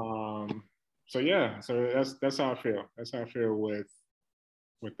 So yeah, so that's how I feel. That's how I feel with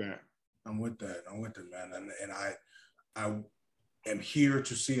that. I'm with that, man. And I am here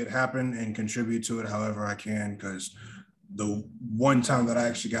to see it happen and contribute to it however I can, because the one time that I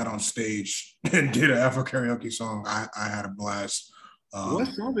actually got on stage and did an Afro Karaoke song, I had a blast. What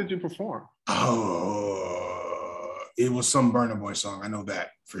song did you perform? Oh, it was some Burna Boy song. I know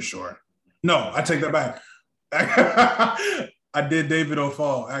that for sure. No, I take that back. I did David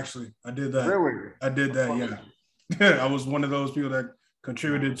O'Fall, actually. I did that. Really? I did that, yeah. I was one of those people that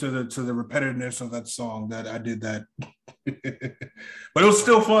contributed to the repetitiveness of that song. That I did that. But it was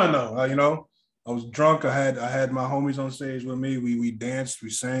still fun though, I was drunk. I had my homies on stage with me. We danced, we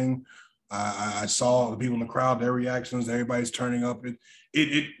sang. I saw the people in the crowd, their reactions. Everybody's turning up.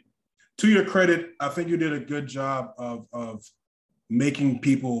 It to your credit, I think you did a good job of making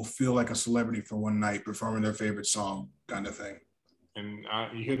people feel like a celebrity for one night, performing their favorite song, kind of thing. And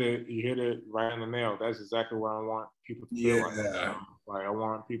you hit it right on the nail. That's exactly what I want people to feel like. Like I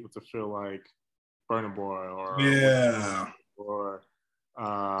want people to feel like Burna Boy or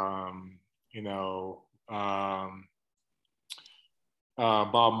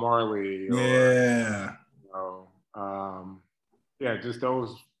Bob Marley. Just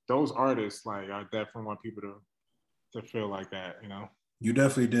those artists. Like I definitely want people to feel like that. You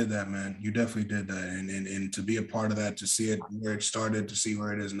definitely did that, man. You definitely did that, and to be a part of that, to see it where it started, to see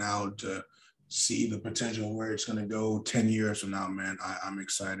where it is now, to see the potential where it's going to go 10 years from now, man. I'm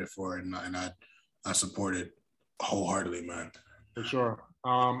excited for it, and I support it wholeheartedly, man. For sure.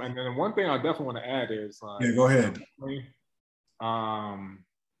 And then one thing I definitely want to add is go ahead.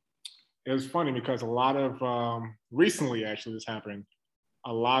 It was funny because a lot of recently, actually, this happened.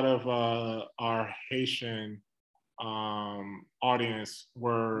 A lot of our Haitian audience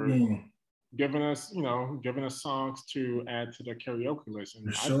were giving us songs to add to the karaoke list. And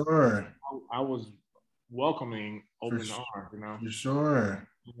for sure. I was welcoming open arms, For sure.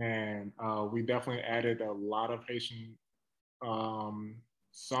 And we definitely added a lot of Haitian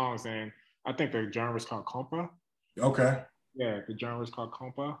songs, and I think the genre is called compa. Okay. Yeah, the genre is called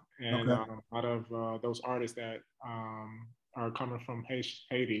compa, and a lot of those artists that are coming from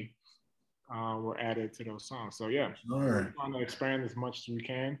Haiti were added to those songs. So yeah, we're trying to expand as much as we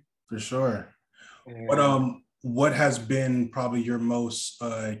can. For sure. And what has been probably your most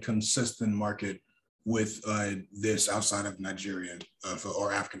consistent market with this outside of Nigeria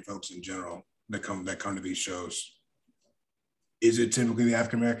or African folks in general that come to these shows? Is it typically the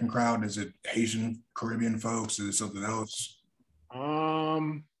African American crowd? Is it Haitian Caribbean folks? Is it something else? I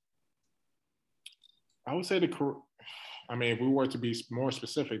would say if we were to be more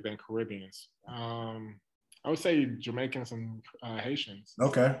specific than Caribbeans, I would say Jamaicans and Haitians.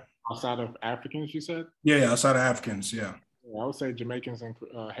 Okay. Outside of Africans, you said? Yeah, outside of Africans, yeah. I would say Jamaicans and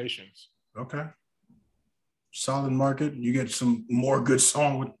Haitians. Okay. Solid market. You get some more good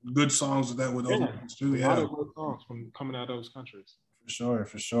songs with those ones too. A lot of good songs from coming out of those countries.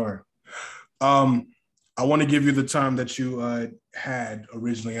 For sure. I want to give you the time that you had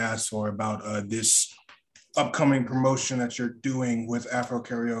originally asked for about this upcoming promotion that you're doing with Afro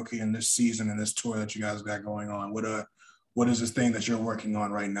Karaoke in this season and this tour that you guys got going on. What is this thing that you're working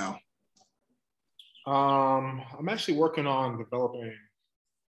on right now? I'm actually working on developing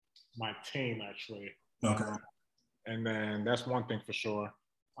my team, actually. Okay. And then that's one thing for sure.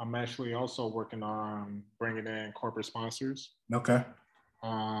 I'm actually also working on bringing in corporate sponsors. Okay.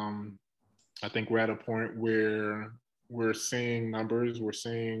 I think we're at a point where we're seeing numbers, we're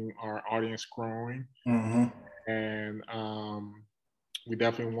seeing our audience growing, and we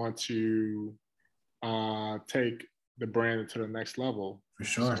definitely want to take the brand to the next level. For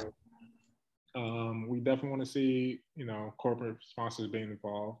sure. So, we definitely want to see, corporate sponsors being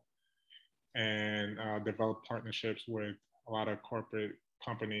involved and develop partnerships with a lot of corporate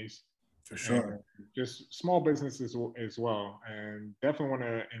companies. For sure. Just small businesses as well. And definitely want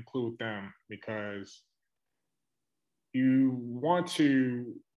to include them because you want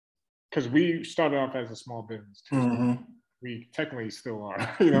to, because we started off as a small business. We technically still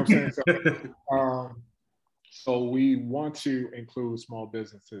are, you know what I'm saying? So we want to include small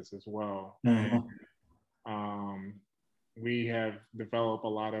businesses as well. And, we have developed a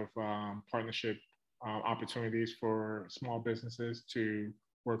lot of partnership opportunities for small businesses to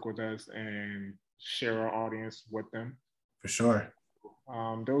work with us and share our audience with them. For sure.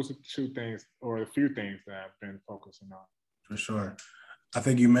 Those are two things, or a few things that I've been focusing on. For sure. I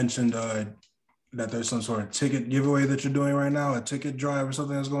think you mentioned that there's some sort of ticket giveaway that you're doing right now, a ticket drive or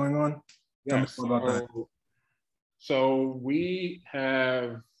something that's going on. Yes. Tell me about that. So we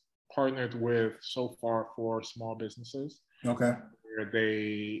have partnered with so far 4 small businesses. Okay. Where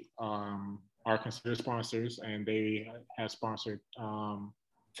they are considered sponsors, and they have sponsored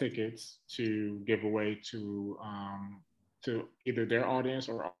tickets to give away to either their audience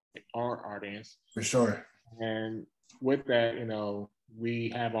or our audience. For sure. And with that, we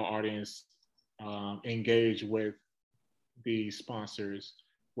have our audience engage with the sponsors,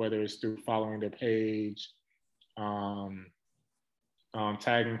 whether it's through following their page,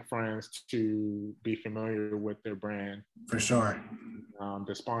 tagging friends to be familiar with their brand. For sure.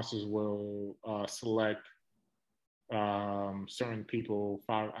 The sponsors will select certain people,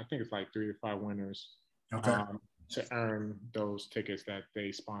 I think it's like 3 to 5 winners, to earn those tickets that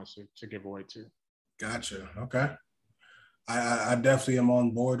they sponsored to give away to. Gotcha. Okay. I definitely am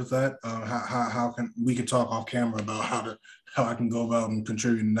on board with that. How can we can talk off camera about how I can go about and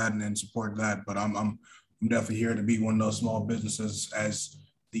contribute to that and support that. But I'm definitely here to be one of those small businesses as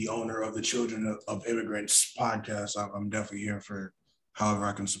the owner of the Children of Immigrants podcast. I'm definitely here for however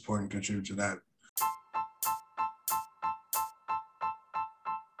I can support and contribute to that.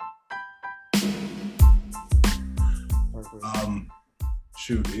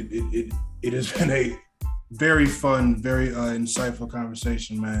 It has been a very fun, very insightful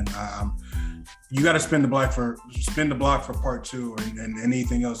conversation, man. You got to spin the block for part 2 and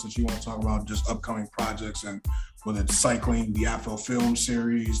anything else that you want to talk about, just upcoming projects, and whether it's cycling, the Afro film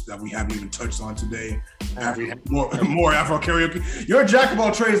series that we haven't even touched on today, more Afro karaoke. You're a jack of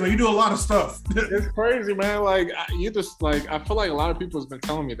all trades, man. You do a lot of stuff. It's crazy, man. Like I feel like a lot of people have been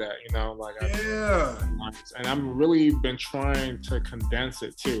telling me that, and I'm really been trying to condense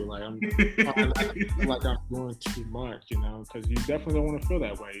it too. Like I feel like I'm doing too much, because you definitely don't want to feel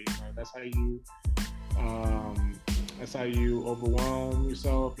that way. That's how you overwhelm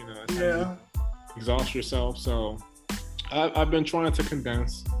yourself. That's how you exhaust yourself. So I've been trying to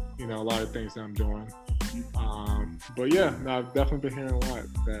condense, a lot of things that I'm doing. But yeah, no, I've definitely been hearing a lot.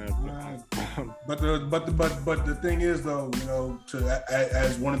 But the thing is, though,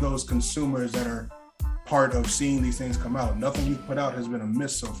 as one of those consumers that are part of seeing these things come out, nothing you've put out has been a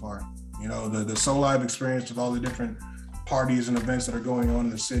miss so far. The Soul Live experience with all the different parties and events that are going on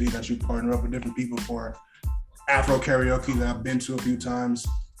in the city that you partner up with different people for. Afro karaoke that I've been to a few times.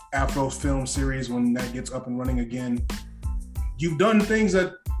 Afro film series when that gets up and running again. You've done things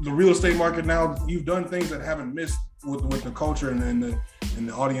that the real estate market now, you've done things that haven't missed with the culture and the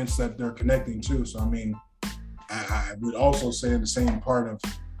audience that they're connecting to. So, I mean, I would also say the same part of,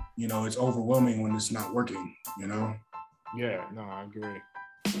 it's overwhelming when it's not working, Yeah, no, I agree.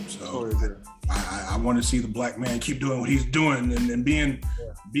 So I want to see the Black man keep doing what he's doing and being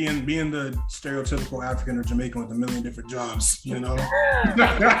the stereotypical African or Jamaican with a million different jobs, do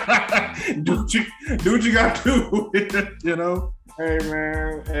what you got to do, Hey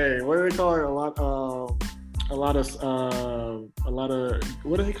man, what do they call it? A lot of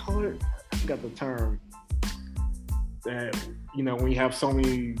what do they call it? I forgot the term that, you know, when you have so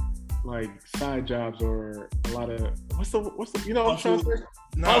many like side jobs or a lot of what's the you know what I'm trying to say?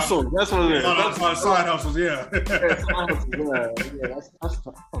 Hustle. That's what it is. A lot of side hustles, yeah. Yeah, that's, I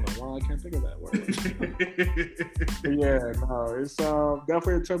don't know why I can't think of that word. But yeah, no, it's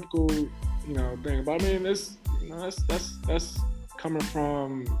definitely a typical, you know, thing. But I mean, it's, you know, that's coming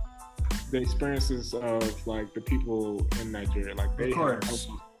from the experiences of like the people in Nigeria. Like they have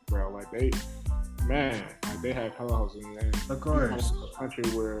hustles, bro. Like they have hella hustles, and of course, a country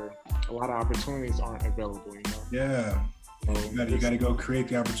where a lot of opportunities aren't available. You know. Yeah. You got to go create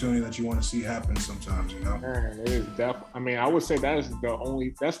the opportunity that you want to see happen sometimes, you know? Man, it is I mean, I would say that's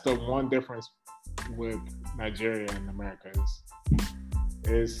the one difference with Nigeria and America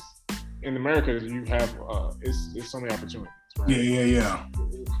is in America you have, it's so many opportunities, right? Yeah.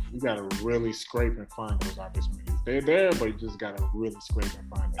 You got to really scrape and find those opportunities. They're there, but you just got to really scrape and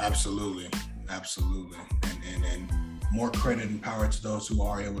find them. Absolutely. And more credit and power to those who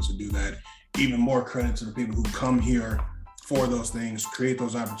are able to do that. Even more credit to the people who come here for those things, create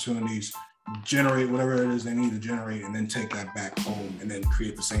those opportunities, generate whatever it is they need to generate, and then take that back home and then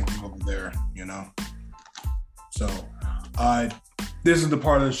create the same thing over there, you know? So this is the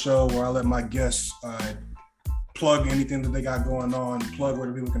part of the show where I let my guests plug anything that they got going on, plug where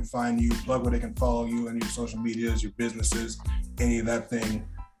the people can find you, plug where they can follow you and your social medias, your businesses, any of that thing.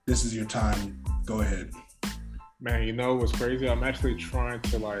 This is your time. Go ahead. Man, you know what's crazy? I'm actually trying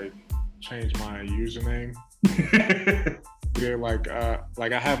to like change my username. Yeah, like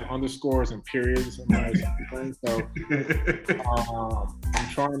I have underscores and periods in my thing, so I'm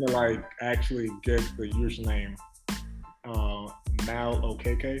trying to like actually get the username Mal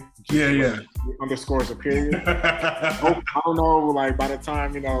OKK. Yeah. Underscores a period. I don't know, like by the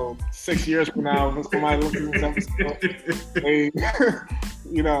time, you know, 6 years from now, when somebody looks at this episode,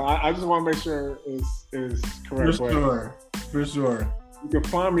 you know, I just want to make sure is correct. For sure. You can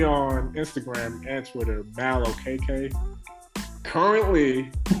find me on Instagram and Twitter, Mal OKK.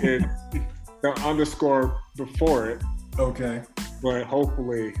 Currently, it's the underscore before it. Okay. But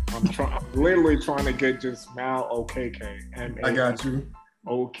hopefully, I'm literally trying to get just Mal OKK. I got you.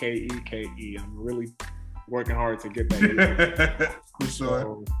 OKEKE. I'm really working hard to get that. For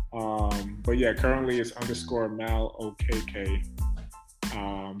sure. So, but yeah, currently it's underscore Mal OKK.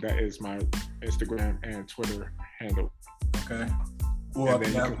 That is my Instagram and Twitter handle. Okay. Or the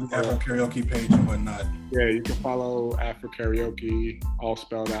Afro Karaoke page and whatnot. Yeah, you can follow Afro Karaoke, all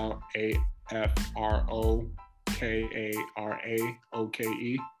spelled out AFRO KARAOKE.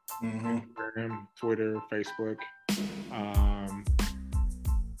 Instagram, Twitter, Facebook.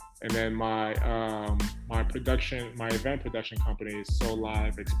 And then my event production company is Soul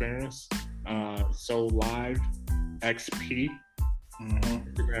Live Experience. Soul Live XP.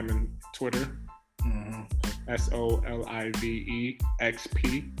 Instagram and Twitter. SOLIVE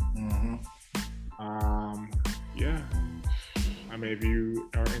XP. Yeah. I mean, if you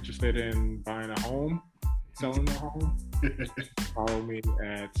are interested in buying a home, selling a home, follow me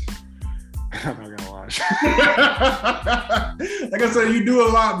at. I'm not gonna lie. Like I said, you do a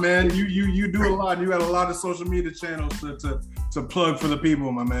lot, man. You do a lot. You got a lot of social media channels to plug for the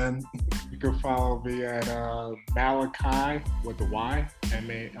people, my man. You can follow me at Malachi with the Y,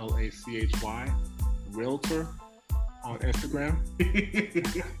 MALACHY, Realtor on Instagram. You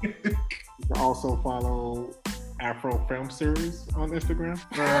can also follow Afro Film Series on Instagram.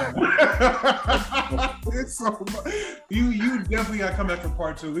 It's so you definitely gotta come back for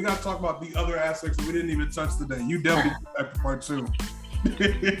part 2. We gotta talk about the other aspects that we didn't even touch today. You definitely come back for part 2.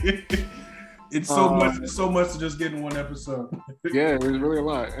 It's so much to just get in one episode. Yeah, it was really a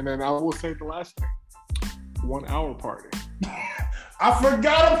lot. And then I will say the last thing: 1 hour party. I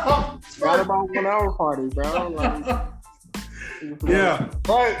forgot about 1 hour party, bro. Like, yeah,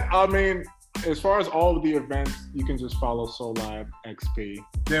 but I mean, as far as all of the events, you can just follow Soul Live XP.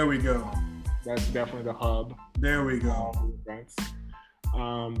 There we go. That's definitely the hub. There we go. All the events.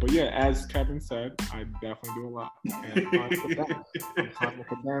 But yeah, as Kevin said, I definitely do a lot. And I'm trying to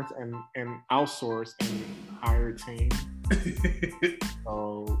condense and outsource and hire a team.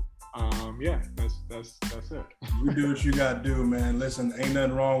 So yeah, that's it. You do what you gotta do, man. Listen, ain't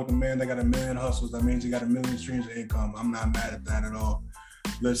nothing wrong with a man that got a million hustles. That means he got a million streams of income. I'm not mad at that at all.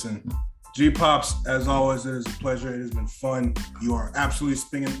 Listen, G-Pops, as always, it is a pleasure. It has been fun. You are absolutely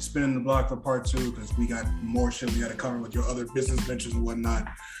spinning the block for part 2 because we got more shit we got to cover with your other business ventures and whatnot.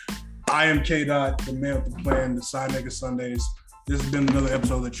 I am K-Dot, the man with the plan, the Side Nigga Sundays. This has been another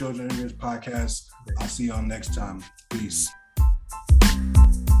episode of the Children English Podcast. I'll see y'all next time. Peace.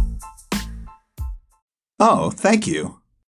 Oh, thank you.